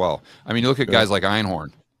side as well. I mean, you look at guys like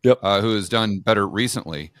Einhorn, who has done better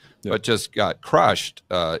recently, but just got crushed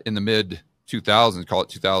in the mid 2000s, call it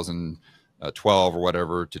 2012 or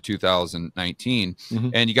whatever, to 2019.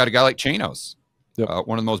 And you got a guy like Chanos,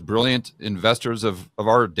 one of the most brilliant investors of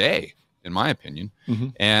our day, in my opinion.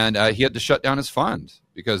 And he had to shut down his fund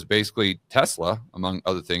because basically Tesla, among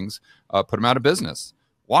other things, put him out of business.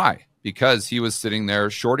 Why? Because he was sitting there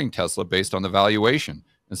shorting Tesla based on the valuation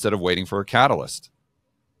instead of waiting for a catalyst.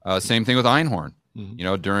 Same thing with Einhorn.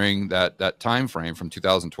 During that time frame from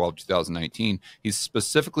 2012 to 2019, he's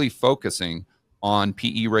specifically focusing on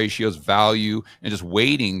PE ratios, value, and just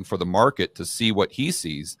waiting for the market to see what he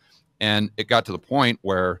sees. And it got to the point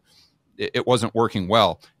where it wasn't working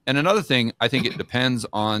well. And another thing, I think it depends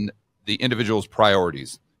on the individual's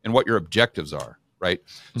priorities and what your objectives are. Right.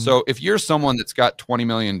 So if you're someone that's got $20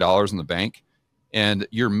 million in the bank and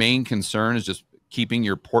your main concern is just keeping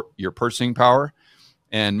your purchasing power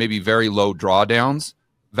and maybe very low drawdowns,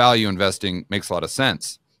 value investing makes a lot of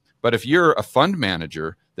sense. But if you're a fund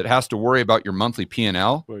manager that has to worry about your monthly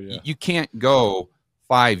P&L, you can't go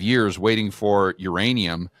 5 years waiting for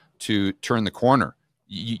uranium to turn the corner.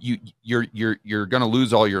 You're going to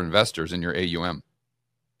lose all your investors in your AUM.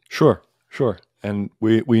 Sure. And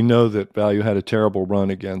we know that value had a terrible run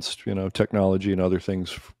against, technology and other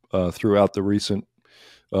things throughout the recent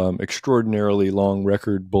extraordinarily long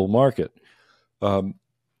record bull market.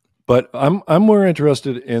 But I'm more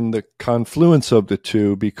interested in the confluence of the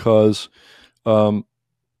two because a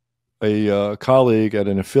colleague at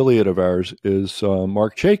an affiliate of ours is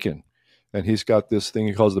Mark Chaikin, and he's got this thing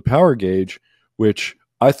he calls the power gauge, which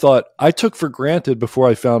I thought, I took for granted before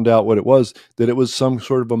I found out what it was, that it was some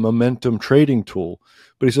sort of a momentum trading tool.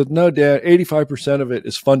 But he said, no, Dad, 85% of it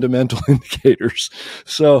is fundamental indicators.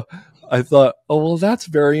 So I thought, oh, well, that's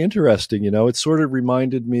very interesting. It sort of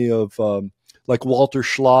reminded me of like Walter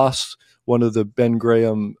Schloss, one of the Ben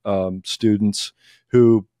Graham students,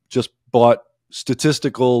 who just bought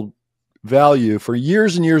statistical value for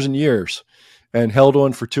years and years and years and held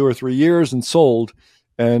on for 2 or 3 years and sold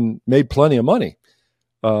and made plenty of money.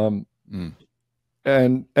 And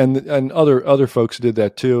other folks did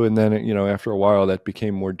that too. And then, after a while that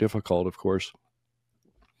became more difficult, of course.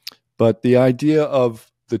 But the idea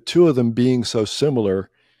of the two of them being so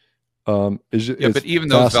similar is but even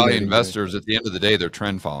those value investors, at the end of the day, they're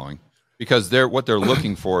trend following, because what they're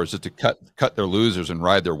looking for is to cut their losers and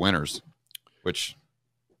ride their winners, which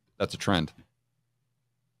that's a trend.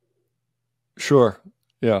 Sure.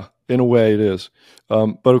 Yeah. In a way it is.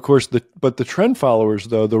 But of course, the trend followers,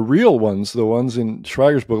 though, the real ones, the ones in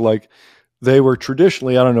Schweiger's book, like they were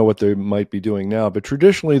traditionally, I don't know what they might be doing now, but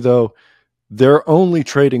traditionally, though, they're only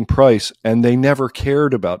trading price and they never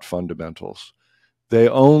cared about fundamentals. They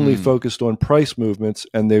only focused on price movements,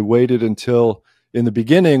 and they waited until, in the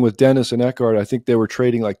beginning with Dennis and Eckhart, I think they were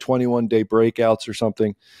trading like 21-day breakouts or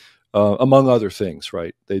something, among other things,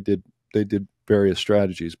 right? They did various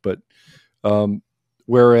strategies, but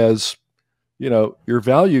whereas, your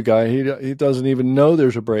value guy, he doesn't even know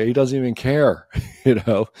there's a break. He doesn't even care.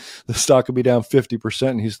 The stock could be down 50%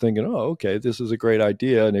 and he's thinking, oh, okay, this is a great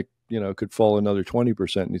idea. And it, could fall another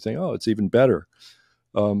 20%. And you think, oh, it's even better.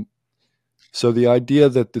 So the idea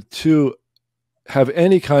that the two have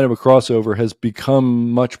any kind of a crossover has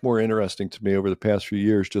become much more interesting to me over the past few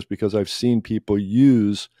years, just because I've seen people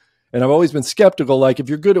use, and I've always been skeptical, like if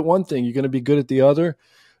you're good at one thing, you're going to be good at the other.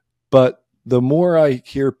 But the more I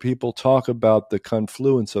hear people talk about the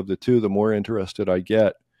confluence of the two, the more interested I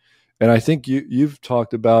get. And I think you've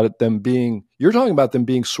talked about it, you're talking about them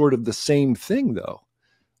being sort of the same thing, though,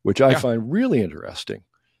 which I find really interesting,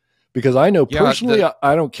 because I know personally,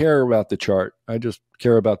 I don't care about the chart. I just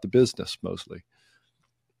care about the business mostly.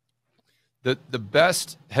 The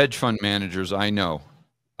best hedge fund managers I know,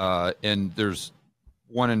 and there's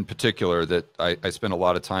one in particular that I spend a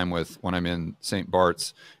lot of time with when I'm in St.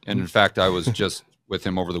 Bart's. And in fact, I was just with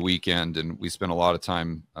him over the weekend, and we spent a lot of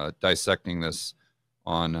time dissecting this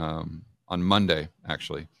on Monday,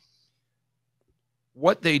 actually.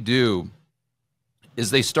 What they do is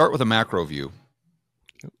they start with a macro view,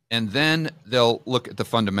 and then they'll look at the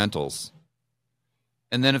fundamentals.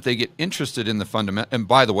 And then if they get interested in the fundamental, and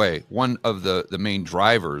by the way, one of the main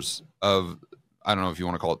drivers of, I don't know if you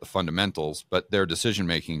want to call it the fundamentals, but their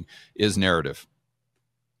decision-making is narrative.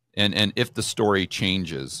 And if the story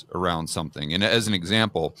changes around something, and as an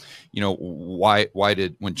example, why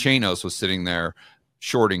did, when Chanos was sitting there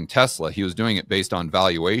shorting Tesla, he was doing it based on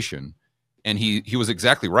valuation, and he was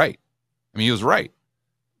exactly right. I mean, he was right.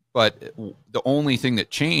 But the only thing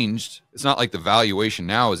that changed, it's not like the valuation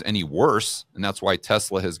now is any worse, and that's why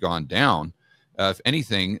Tesla has gone down. If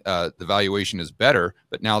anything, the valuation is better,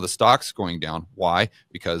 but now the stock's going down. Why?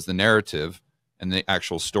 Because the narrative and the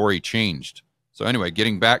actual story changed. So anyway,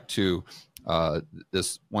 getting back to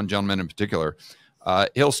this one gentleman in particular,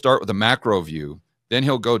 he'll start with a macro view, then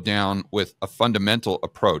he'll go down with a fundamental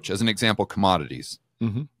approach. As an example, commodities.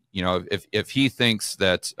 Mm-hmm. If he thinks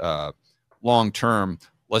that long term,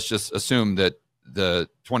 let's just assume that the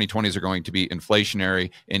 2020s are going to be inflationary,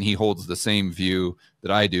 and he holds the same view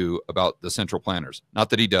that I do about the central planners. Not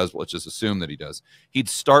that he does, but let's just assume that he does. He'd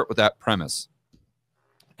start with that premise.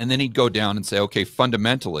 And then he'd go down and say, okay,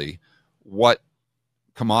 fundamentally, what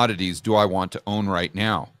commodities do I want to own right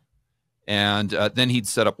now? And then he'd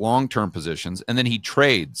set up long-term positions, and then he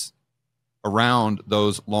trades around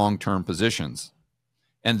those long-term positions.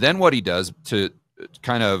 And then what he does to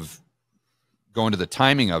kind of go into the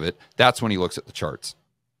timing of it, that's when he looks at the charts.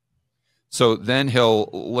 So then he'll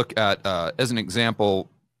look at, as an example,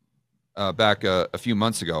 back a few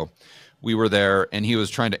months ago, we were there and he was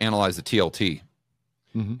trying to analyze the TLT.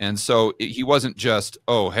 Mm-hmm. And so he wasn't just,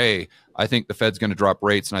 oh, hey, I think the Fed's going to drop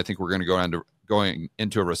rates and I think we're going to going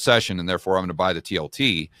into a recession and therefore I'm going to buy the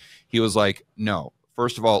TLT. He was like, no,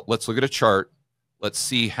 first of all, let's look at a chart. Let's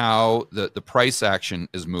see how the price action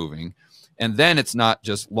is moving. And then it's not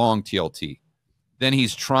just long TLT. Then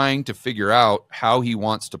he's trying to figure out how he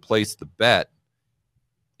wants to place the bet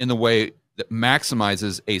in the way that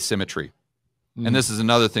maximizes asymmetry. Mm-hmm. And this is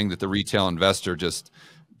another thing that the retail investor just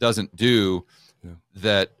doesn't do,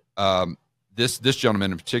 that this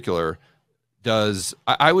gentleman in particular does.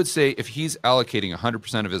 I would say if he's allocating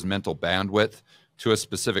 100% of his mental bandwidth to a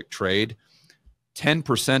specific trade,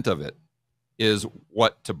 10% of it is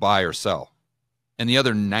what to buy or sell. And the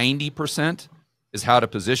other 90% is how to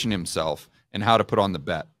position himself and how to put on the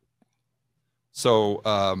bet.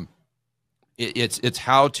 So it's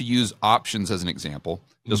how to use options as an example,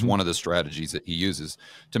 just one of the strategies that he uses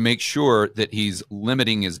to make sure that he's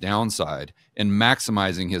limiting his downside and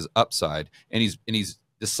maximizing his upside. And he's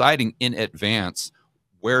deciding in advance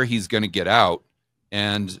where he's going to get out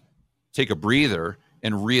and take a breather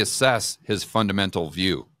and reassess his fundamental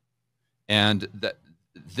view. And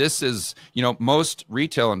this is, most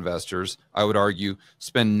retail investors, I would argue,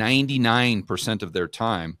 spend 99% of their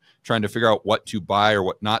time trying to figure out what to buy or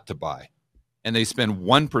what not to buy. And they spend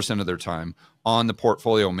 1% of their time on the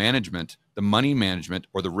portfolio management, the money management,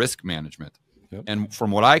 or the risk management. Yep. And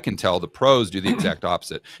from what I can tell, the pros do the exact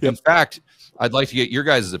opposite. Yep. In fact, I'd like to get your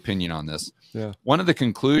guys' opinion on this. Yeah. One of the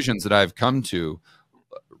conclusions that I've come to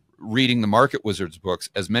reading the Market Wizards books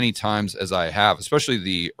as many times as I have, especially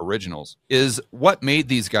the originals, is what made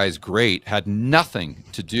these guys great had nothing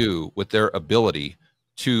to do with their ability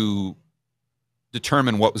to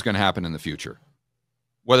determine what was going to happen in the future.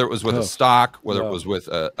 Whether it was with a stock, whether it was with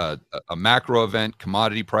a macro event,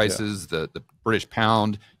 commodity prices, the British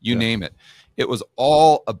pound, you name it. It was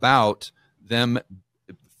all about them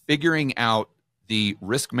figuring out the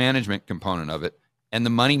risk management component of it and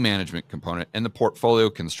the money management component and the portfolio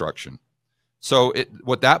construction. So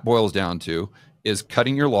what that boils down to is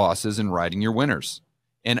cutting your losses and riding your winners.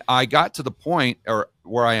 And I got to the point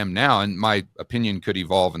where I am now, and my opinion could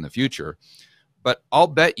evolve in the future, but I'll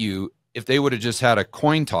bet you if they would have just had a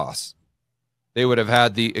coin toss, they would have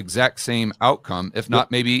had the exact same outcome, if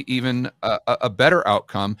not maybe even a better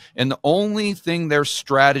outcome. And the only thing their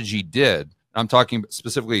strategy did, I'm talking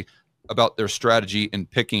specifically about their strategy in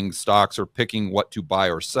picking stocks or picking what to buy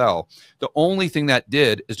or sell, the only thing that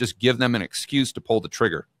did is just give them an excuse to pull the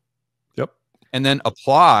trigger. Yep. And then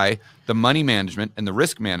apply the money management and the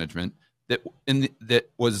risk management that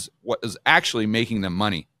was what was actually making them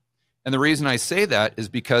money. And the reason I say that is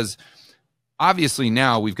because obviously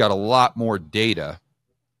now we've got a lot more data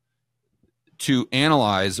to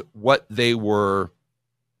analyze what they were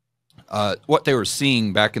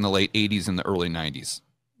seeing back in the late 80s and the early 90s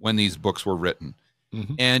when these books were written.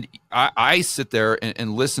 Mm-hmm. And I sit there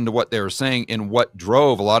and listen to what they were saying and what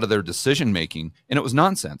drove a lot of their decision making, and it was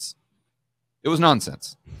nonsense. It was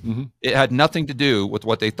nonsense. Mm-hmm. It had nothing to do with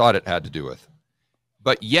what they thought it had to do with.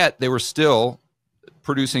 But yet they were still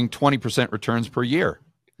producing 20% returns per year.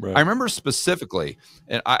 Right. I remember specifically,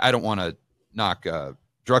 and I don't want to knock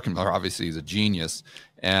Druckenmiller, obviously he's a genius,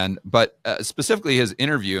 but specifically his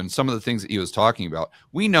interview and some of the things that he was talking about,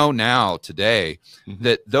 we know now today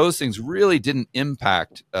that those things really didn't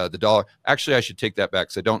impact the dollar. Actually, I should take that back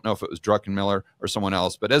because I don't know if it was Druckenmiller or someone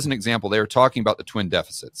else, but as an example, they were talking about the twin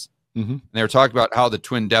deficits. Mm-hmm. And they were talking about how the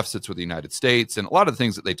twin deficits with the United States and a lot of the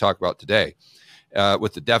things that they talk about today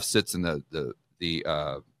with the deficits and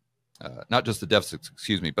the not just the deficits,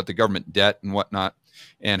 excuse me, but the government debt and whatnot,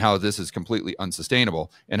 and how this is completely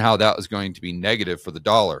unsustainable and how that was going to be negative for the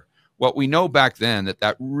dollar. What we know back then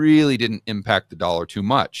that really didn't impact the dollar too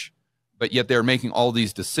much, but yet they're making all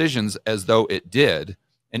these decisions as though it did.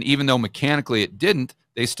 And even though mechanically it didn't,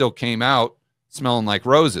 they still came out smelling like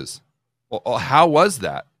roses. Well, how was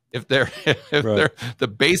that? If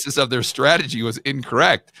the basis of their strategy was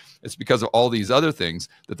incorrect, it's because of all these other things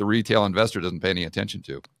that the retail investor doesn't pay any attention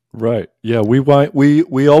to. Right. Yeah.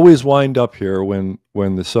 We always wind up here when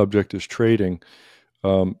the subject is trading.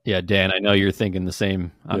 Yeah, Dan, I know you're thinking the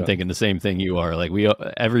same. I'm thinking the same thing you are. Like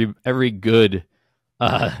every good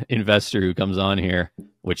investor who comes on here,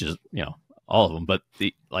 which is all of them, but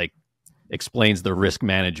explains the risk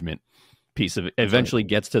management piece of it. Eventually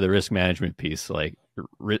gets to the risk management piece, like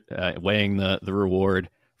weighing the reward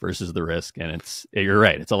versus the risk. And you're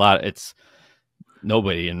right. It's a lot. It's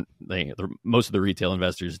nobody, and most of the retail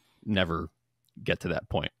investors never get to that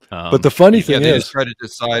point. But the funny thing they is, just try to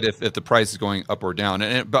decide if the price is going up or down.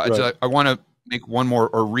 But I want to make one more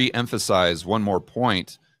or re-emphasize one more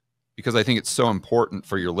point, because I think it's so important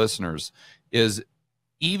for your listeners, is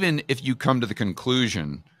even if you come to the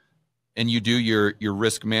conclusion and you do your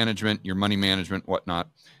risk management, your money management, whatnot,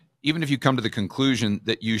 even if you come to the conclusion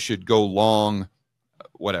that you should go long,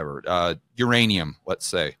 whatever, uranium, let's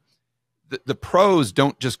say, the pros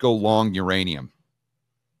don't just go long uranium.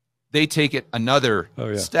 They take it another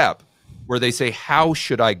step where they say, how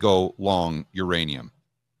should I go long uranium?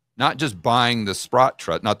 Not just buying the Sprott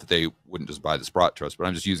Trust, not that they wouldn't just buy the Sprott Trust, but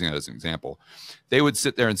I'm just using it as an example. They would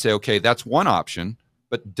sit there and say, okay, that's one option,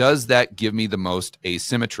 but does that give me the most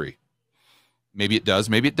asymmetry? Maybe it does,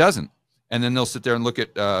 maybe it doesn't. And then they'll sit there and look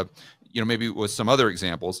at, maybe with some other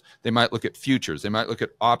examples, they might look at futures, they might look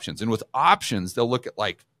at options. And with options, they'll look at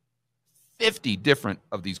like 50 different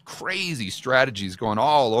of these crazy strategies going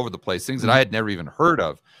all over the place, things that I had never even heard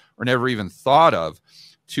of or never even thought of,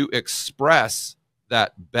 to express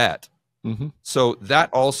that bet. So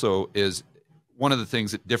that also is one of the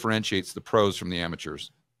things that differentiates the pros from the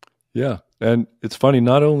amateurs. Yeah. And it's funny,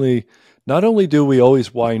 not only do we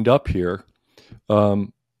always wind up here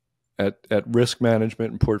at risk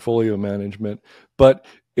management and portfolio management, but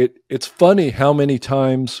it's funny how many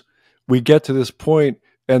times we get to this point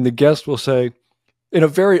and the guest will say, in a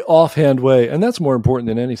very offhand way, and that's more important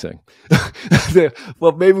than anything.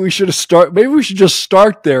 Well, maybe we should just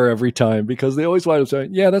start there every time, because they always wind up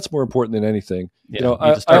saying, yeah, that's more important than anything. Yeah,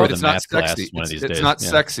 it's not sexy. It's not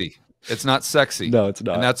sexy. It's not sexy. No, it's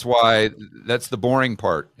not. And that's the boring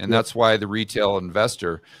part. And that's why the retail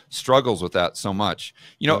investor struggles with that so much.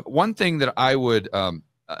 One thing that I would,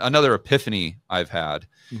 another epiphany I've had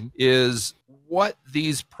is what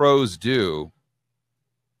these pros do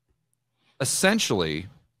essentially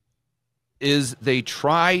is they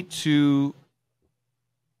try to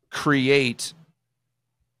create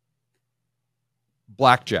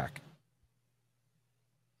blackjack.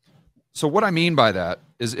 So what I mean by that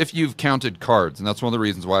is, if you've counted cards, and that's one of the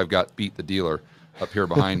reasons why I've got Beat the Dealer up here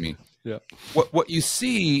behind me. Yeah. What you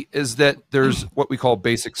see is that there's what we call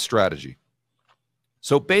basic strategy.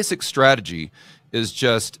 So basic strategy is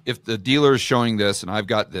just, if the dealer is showing this and I've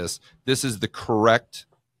got this is the correct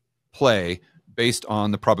play based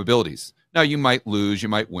on the probabilities. Now, you might lose, you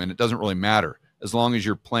might win. It doesn't really matter, as long as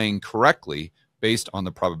you're playing correctly based on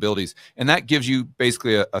the probabilities. And that gives you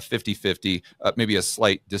basically a 50-50, maybe a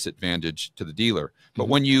slight disadvantage to the dealer. But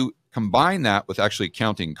when you combine that with actually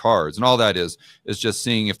counting cards, and all that is just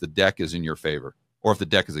seeing if the deck is in your favor or if the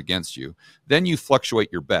deck is against you, then you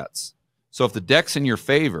fluctuate your bets. So if the deck's in your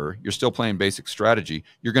favor, you're still playing basic strategy,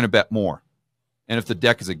 you're going to bet more. And if the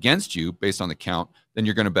deck is against you based on the count, then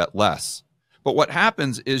you're going to bet less. But what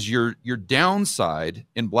happens is your downside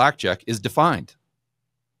in blackjack is defined.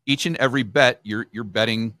 Each and every bet, you're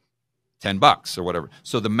betting $10 or whatever.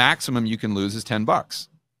 So the maximum you can lose is $10.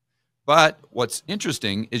 But what's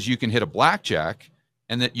interesting is you can hit a blackjack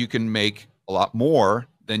and that you can make a lot more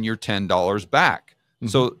than your $10 back.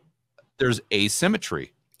 So there's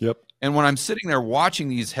asymmetry. Yep. And when I'm sitting there watching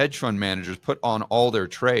these hedge fund managers put on all their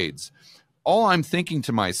trades, all I'm thinking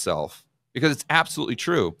to myself, because it's absolutely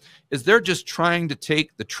true, is they're just trying to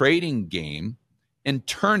take the trading game and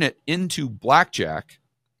turn it into blackjack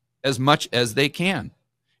as much as they can.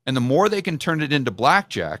 And the more they can turn it into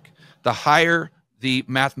blackjack, the higher the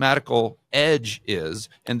mathematical edge is,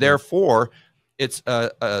 and therefore it's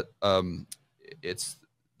the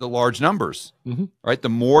large numbers, right? The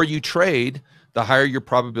more you trade, the higher your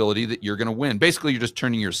probability that you're going to win. Basically, you're just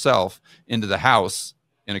turning yourself into the house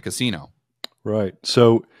in a casino. Right.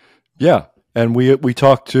 So, yeah. And we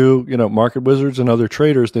talk to, market wizards and other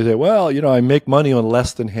traders. They say, well, I make money on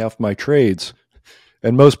less than half my trades.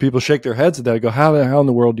 And most people shake their heads at that. I go, how in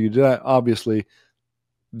the world do you do that? Obviously,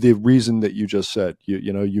 the reason that you just said,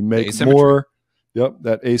 you make more. Yep.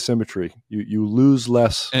 That asymmetry. You lose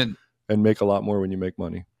less and make a lot more when you make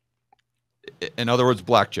money. In other words,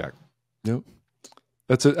 blackjack. Yep.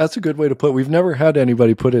 That's a good way to put it. We've never had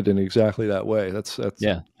anybody put it in exactly that way. That's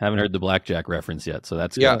haven't heard the blackjack reference yet, so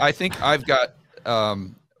that's yeah. good. I think I've got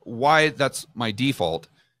why that's my default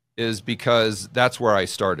is because that's where I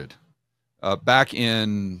started. Back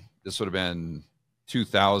in, this would have been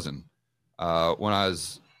 2000, when I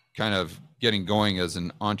was kind of getting going as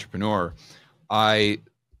an entrepreneur. I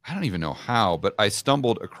don't even know how, but I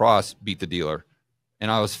stumbled across Beat the Dealer. And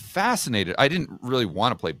I was fascinated. I didn't really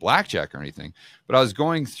want to play blackjack or anything, but I was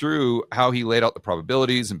going through how he laid out the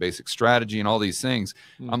probabilities and basic strategy and all these things.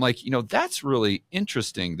 I'm like, that's really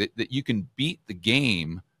interesting that you can beat the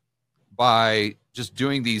game by just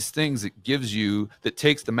doing these things that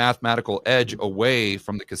takes the mathematical edge away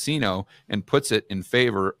from the casino and puts it in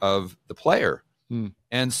favor of the player.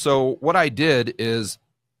 And so what I did is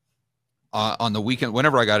on the weekend,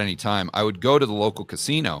 whenever I got any time, I would go to the local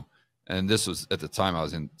casino. And this was at the time I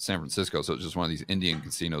was in San Francisco, so it was just one of these Indian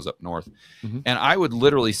casinos up north. And I would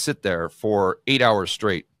literally sit there for 8 hours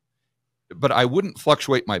straight, but I wouldn't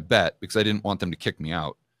fluctuate my bet because I didn't want them to kick me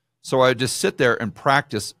out. So I would just sit there and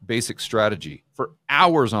practice basic strategy for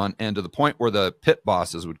hours on end, to the point where the pit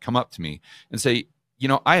bosses would come up to me and say,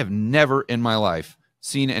 I have never in my life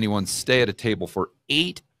seen anyone stay at a table for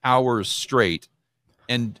 8 hours straight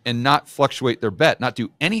and not fluctuate their bet, not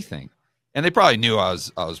do anything. And they probably knew I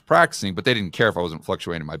was practicing, but they didn't care if I wasn't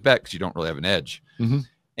fluctuating my bet, because you don't really have an edge.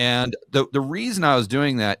 And the reason I was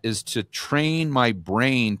doing that is to train my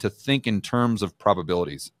brain to think in terms of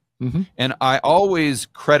probabilities. Mm-hmm. And I always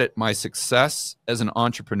credit my success as an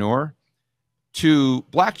entrepreneur to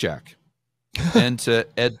Blackjack and to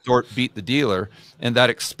Ed Thorpe Beat the Dealer and that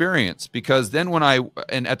experience. Because then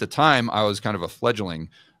and at the time I was kind of a fledgling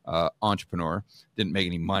entrepreneur, didn't make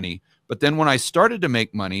any money. But then when I started to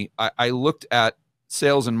make money, I looked at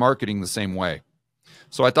sales and marketing the same way.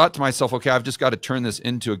 So I thought to myself, okay, I've just got to turn this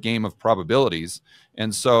into a game of probabilities.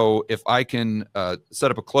 And so if I can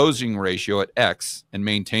set up a closing ratio at X and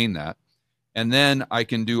maintain that, and then I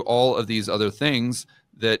can do all of these other things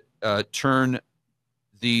that turn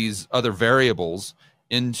these other variables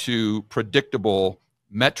into predictable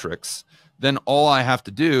metrics, then all I have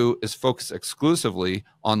to do is focus exclusively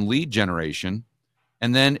on lead generation.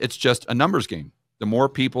 And then it's just a numbers game. The more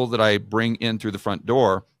people that I bring in through the front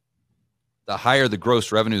door, the higher the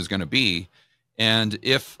gross revenue is going to be. And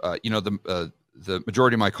if the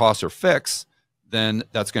majority of my costs are fixed, then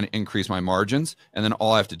that's going to increase my margins. And then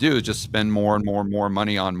all I have to do is just spend more and more and more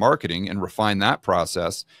money on marketing and refine that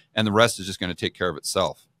process. And the rest is just going to take care of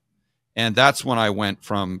itself. And that's when I went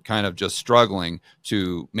from kind of just struggling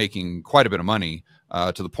to making quite a bit of money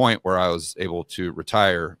to the point where I was able to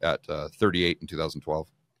retire at 38 in 2012.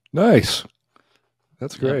 Nice.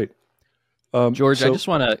 That's great. George, I just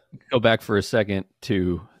want to go back for a second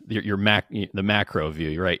to the macro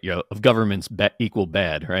view, right? Of governments equal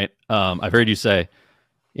bad, right? I've heard you say,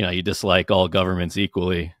 you dislike all governments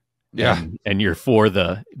equally. Yeah. And you're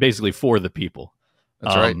basically for the people.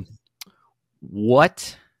 That's right.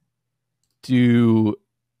 What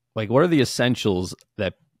are the essentials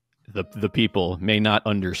that the people may not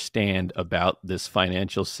understand about this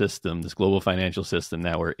financial system, this global financial system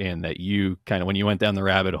that we're in, that you kind of, when you went down the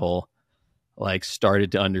rabbit hole,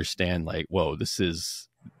 started to understand, whoa, this is,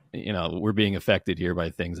 we're being affected here by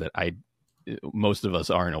things that most of us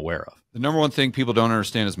aren't aware of. The number one thing people don't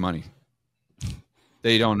understand is money.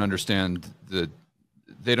 They don't understand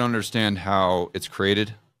they don't understand how it's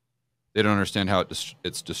created. They don't understand how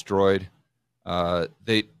it's destroyed.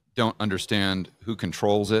 They don't understand who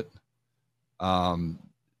controls it.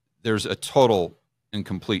 There's a total and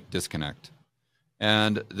complete disconnect.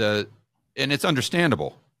 And it's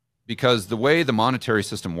understandable, because the way the monetary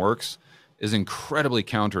system works is incredibly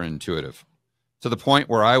counterintuitive, to the point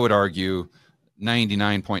where I would argue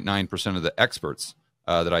 99.9% of the experts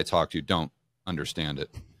that I talk to don't understand it.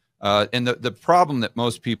 And the problem that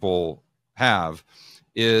most people have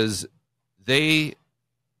is they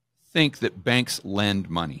think that banks lend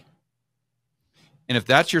money. And if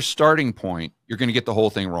that's your starting point, you're going to get the whole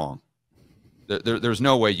thing wrong. There's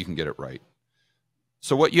no way you can get it right.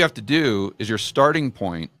 So what you have to do is, your starting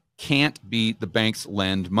point can't be the banks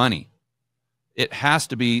lend money. It has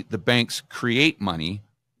to be the banks create money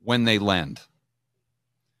when they lend.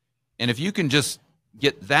 And if you can just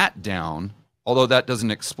get that down, although that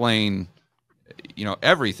doesn't explain,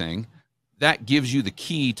 everything, that gives you the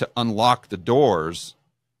key to unlock the doors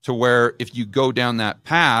to where, if you go down that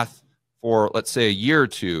path for, let's say, a year or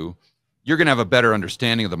two, you're going to have a better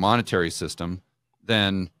understanding of the monetary system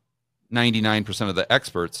than 99% of the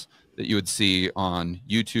experts that you would see on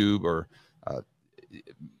YouTube or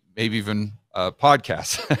maybe even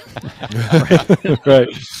podcasts. Right.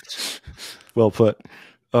 Well put.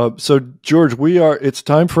 So George, it's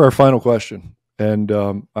time for our final question. And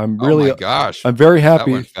I'm really, oh my gosh, I'm very happy.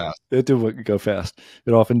 That went fast. It did go fast.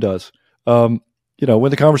 It often does. When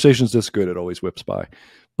the conversation's this good, it always whips by.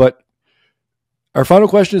 But our final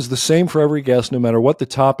question is the same for every guest, no matter what the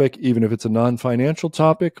topic, even if it's a non-financial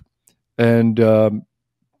topic. And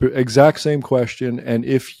exact same question. And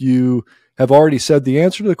if you have already said the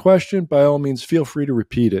answer to the question, by all means, feel free to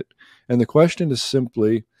repeat it. And the question is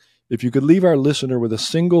simply, if you could leave our listener with a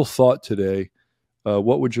single thought today,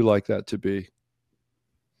 what would you like that to be?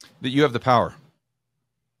 That you have the power.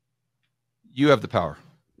 You have the power.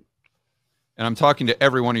 And I'm talking to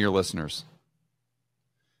every one of your listeners.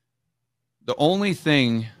 The only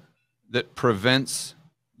thing that prevents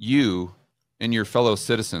you and your fellow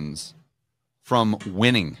citizens from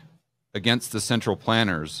winning against the central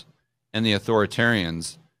planners and the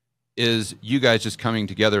authoritarians is you guys just coming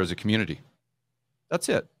together as a community. That's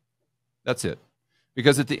it. That's it.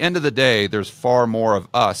 Because at the end of the day, there's far more of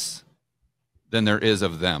us than there is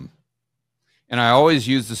of them. And I always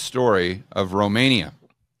use the story of Romania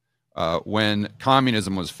when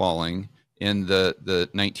communism was falling in the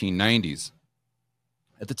 1990s.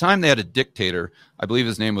 At the time, they had a dictator. I believe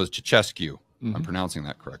his name was Ceausescu. Mm-hmm. I'm pronouncing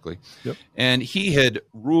that correctly. Yep. And he had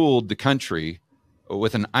ruled the country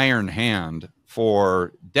with an iron hand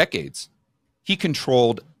for decades. He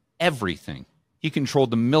controlled everything. He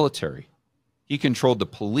controlled the military. He controlled the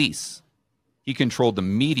police. He controlled the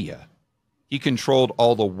media. He controlled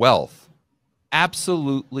all the wealth.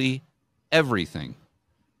 Absolutely everything.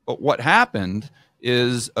 But what happened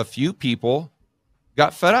is a few people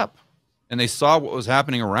got fed up, and they saw what was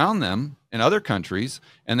happening around them in other countries,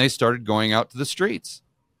 and they started going out to the streets.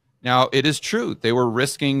 Now, it is true, they were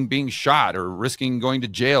risking being shot or risking going to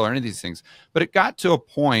jail or any of these things, but it got to a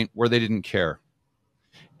point where they didn't care.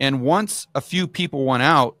 And once a few people went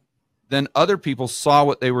out, then other people saw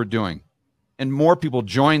what they were doing, and more people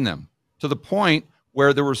joined them, to the point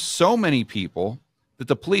where there were so many people that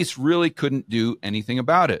the police really couldn't do anything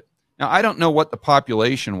about it. Now, I don't know what the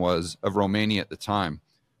population was of Romania at the time,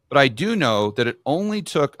 but I do know that it only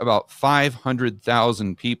took about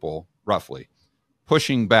 500,000 people, roughly,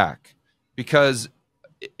 pushing back, because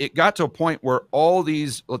it got to a point where all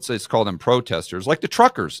these, let's say, let's call them protesters, like the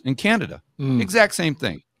truckers in Canada, exact same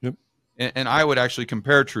thing. Yep. And I would actually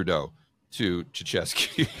compare Trudeau to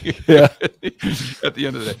Ceausescu at the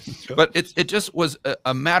end of the day. But it just was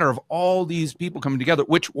a matter of all these people coming together,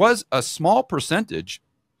 which was a small percentage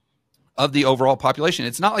of the overall population.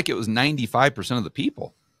 It's not like it was 95% of the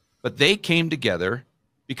people, but they came together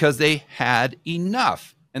because they had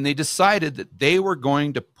enough, and they decided that they were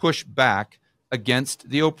going to push back against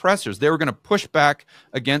the oppressors. They were going to push back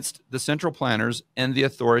against the central planners and the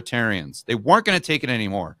authoritarians. They weren't going to take it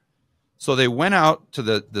anymore. So they went out to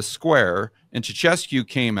the square, and Ceausescu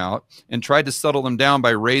came out and tried to settle them down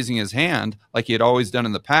by raising his hand like he had always done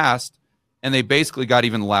in the past, and they basically got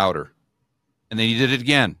even louder. And then he did it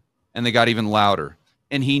again, and they got even louder.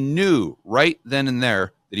 And he knew right then and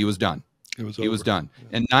there that he was done. He was done.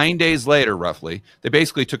 Yeah. And 9 days later, roughly, they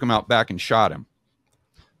basically took him out back and shot him.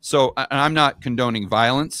 So I'm not condoning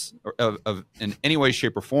violence of in any way,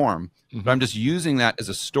 shape, or form, but I'm just using that as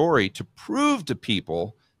a story to prove to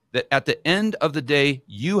people that at the end of the day,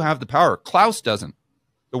 you have the power. Klaus doesn't.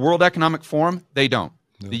 The World Economic Forum, they don't.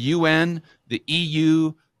 No. The UN, the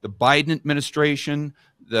EU, the Biden administration,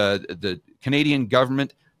 the Canadian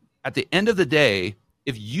government, at the end of the day,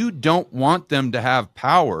 if you don't want them to have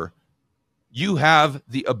power, you have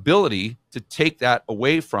the ability to take that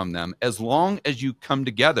away from them, as long as you come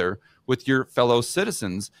together with your fellow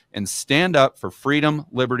citizens and stand up for freedom,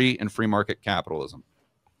 liberty, and free market capitalism.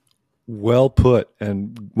 Well put,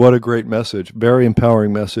 and what a great message. Very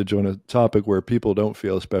empowering message on a topic where people don't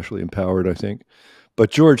feel especially empowered, I think.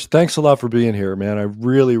 But George, thanks a lot for being here, man. I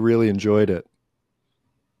really, really enjoyed it.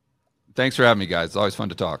 Thanks for having me, guys. It's always fun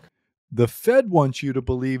to talk. The Fed wants you to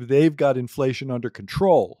believe they've got inflation under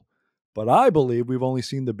control, but I believe we've only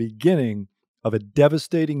seen the beginning of a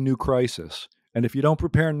devastating new crisis. And if you don't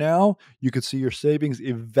prepare now, you could see your savings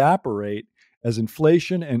evaporate as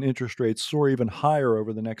inflation and interest rates soar even higher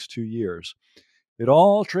over the next 2 years. It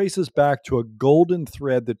all traces back to a golden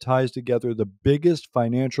thread that ties together the biggest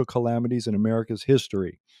financial calamities in America's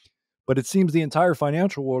history. But it seems the entire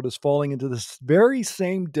financial world is falling into this very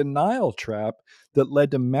same denial trap that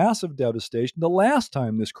led to massive devastation the last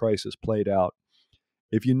time this crisis played out.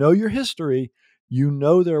 If you know your history, you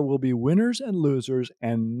know there will be winners and losers,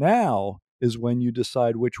 and now is when you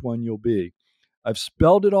decide which one you'll be. I've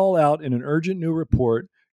spelled it all out in an urgent new report.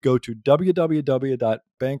 Go to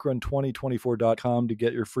www.bankrun2024.com to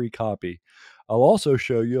get your free copy. I'll also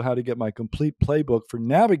show you how to get my complete playbook for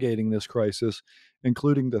navigating this crisis,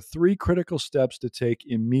 including the 3 critical steps to take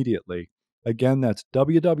immediately. Again, that's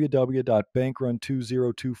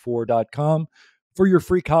www.bankrun2024.com for your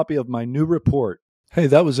free copy of my new report. Hey,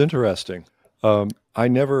 that was interesting. I've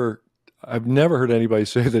never heard anybody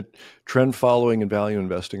say that trend following and value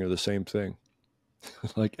investing are the same thing.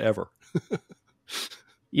 Like ever.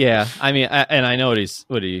 Yeah, I mean, I know I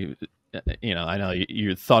know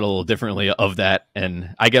you thought a little differently of that,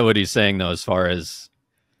 and I get what he's saying though, as far as,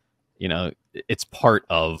 it's part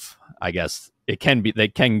of, I guess, they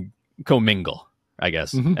can commingle, I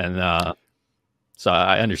guess, and so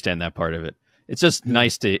I understand that part of it. It's just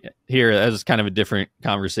nice to hear. That was kind of a different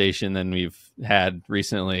conversation than we've had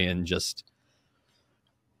recently, and just.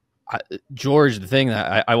 George, the thing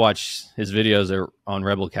that I watch his videos are on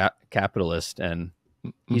Rebel Capitalist, and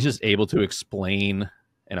he's just able to explain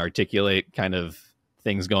and articulate kind of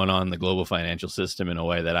things going on in the global financial system in a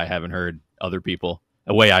way that I haven't heard other people,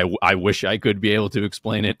 a way I wish I could be able to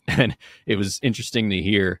explain it. And it was interesting to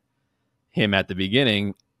hear him at the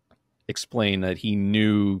beginning explain that he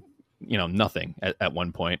knew, nothing at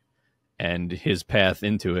one point, and his path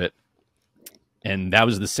into it. And that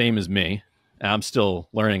was the same as me. I'm still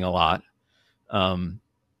learning a lot.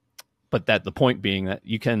 But that the point being that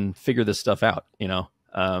you can figure this stuff out,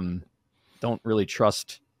 don't really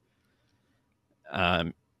trust,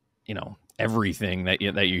 everything that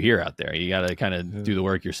you hear out there. You got to kind of do the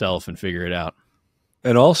work yourself and figure it out.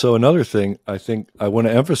 And also another thing I think I want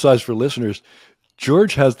to emphasize for listeners,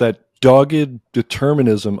 George has that dogged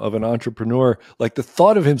determinism of an entrepreneur. Like the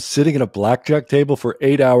thought of him sitting at a blackjack table for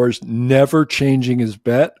 8 hours, never changing his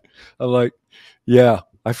bet. I'm like, yeah,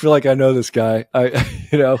 I feel like I know this guy.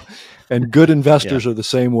 And good investors are the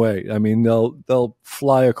same way. I mean, they'll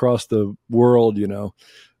fly across the world,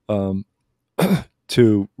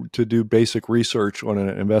 to do basic research on an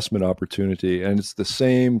investment opportunity. And it's the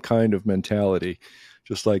same kind of mentality,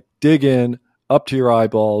 just like dig in up to your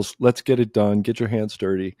eyeballs. Let's get it done. Get your hands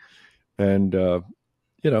dirty. And,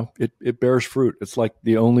 it bears fruit. It's like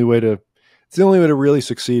the only way to really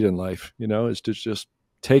succeed in life, is to just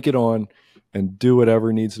take it on and do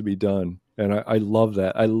whatever needs to be done. And I love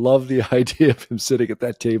that. I love the idea of him sitting at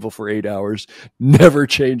that table for 8 hours, never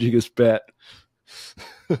changing his bet.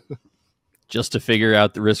 Just to figure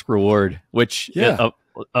out the risk reward, which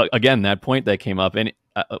again, that point that came up, and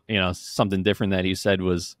something different that he said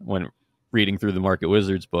was when reading through the Market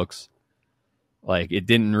Wizards books, like it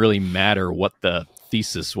didn't really matter what the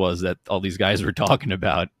thesis was that all these guys were talking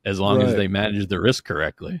about, as long as they managed the risk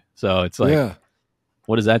correctly. So it's like,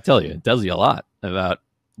 what does that tell you? It tells you a lot about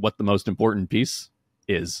what the most important piece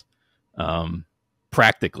is,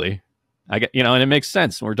 practically. And it makes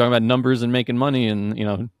sense when we're talking about numbers and making money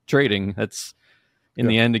and trading. That's in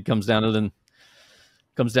the end, it comes down to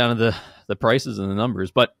the prices and the numbers.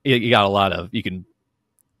 But you got a lot of, you can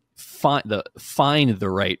find the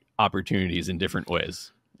right opportunities in different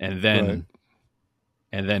ways, and then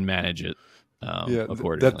manage it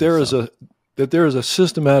accordingly. That there is a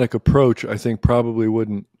systematic approach, I think probably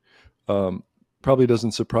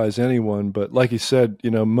doesn't surprise anyone. But like you said,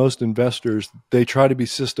 most investors, they try to be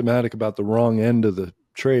systematic about the wrong end of the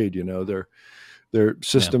trade. They're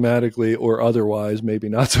systematically or otherwise, maybe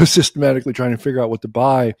not so systematically, trying to figure out what to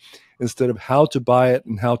buy instead of how to buy it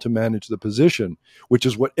and how to manage the position, which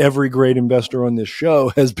is what every great investor on this show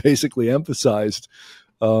has basically emphasized.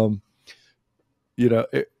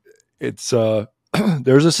 It's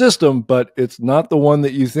there's a system, but it's not the one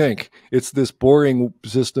that you think. It's this boring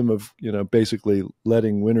system of, basically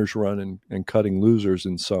letting winners run and cutting losers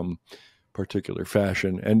in some particular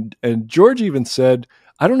fashion. And George even said,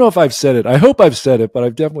 I don't know if I've said it, I hope I've said it, but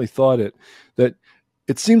I've definitely thought it, that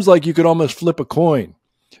it seems like you could almost flip a coin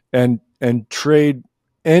and trade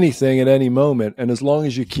anything at any moment. And as long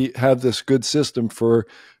as you have this good system for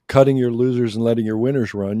cutting your losers and letting your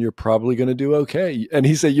winners run, you're probably going to do okay. And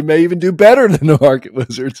he said you may even do better than the Market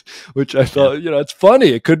Wizards, which I thought, it's funny.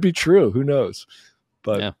 It could be true. Who knows?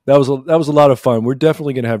 But that was a lot of fun. We're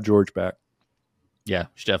definitely going to have George back. Yeah,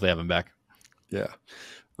 should definitely have him back. Yeah.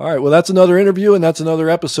 All right. Well, that's another interview, and that's another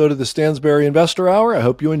episode of the Stansberry Investor Hour. I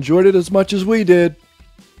hope you enjoyed it as much as we did.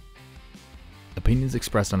 Opinions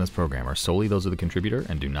expressed on this program are solely those of the contributor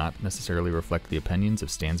and do not necessarily reflect the opinions of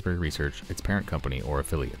Stansberry Research, its parent company, or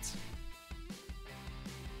affiliates.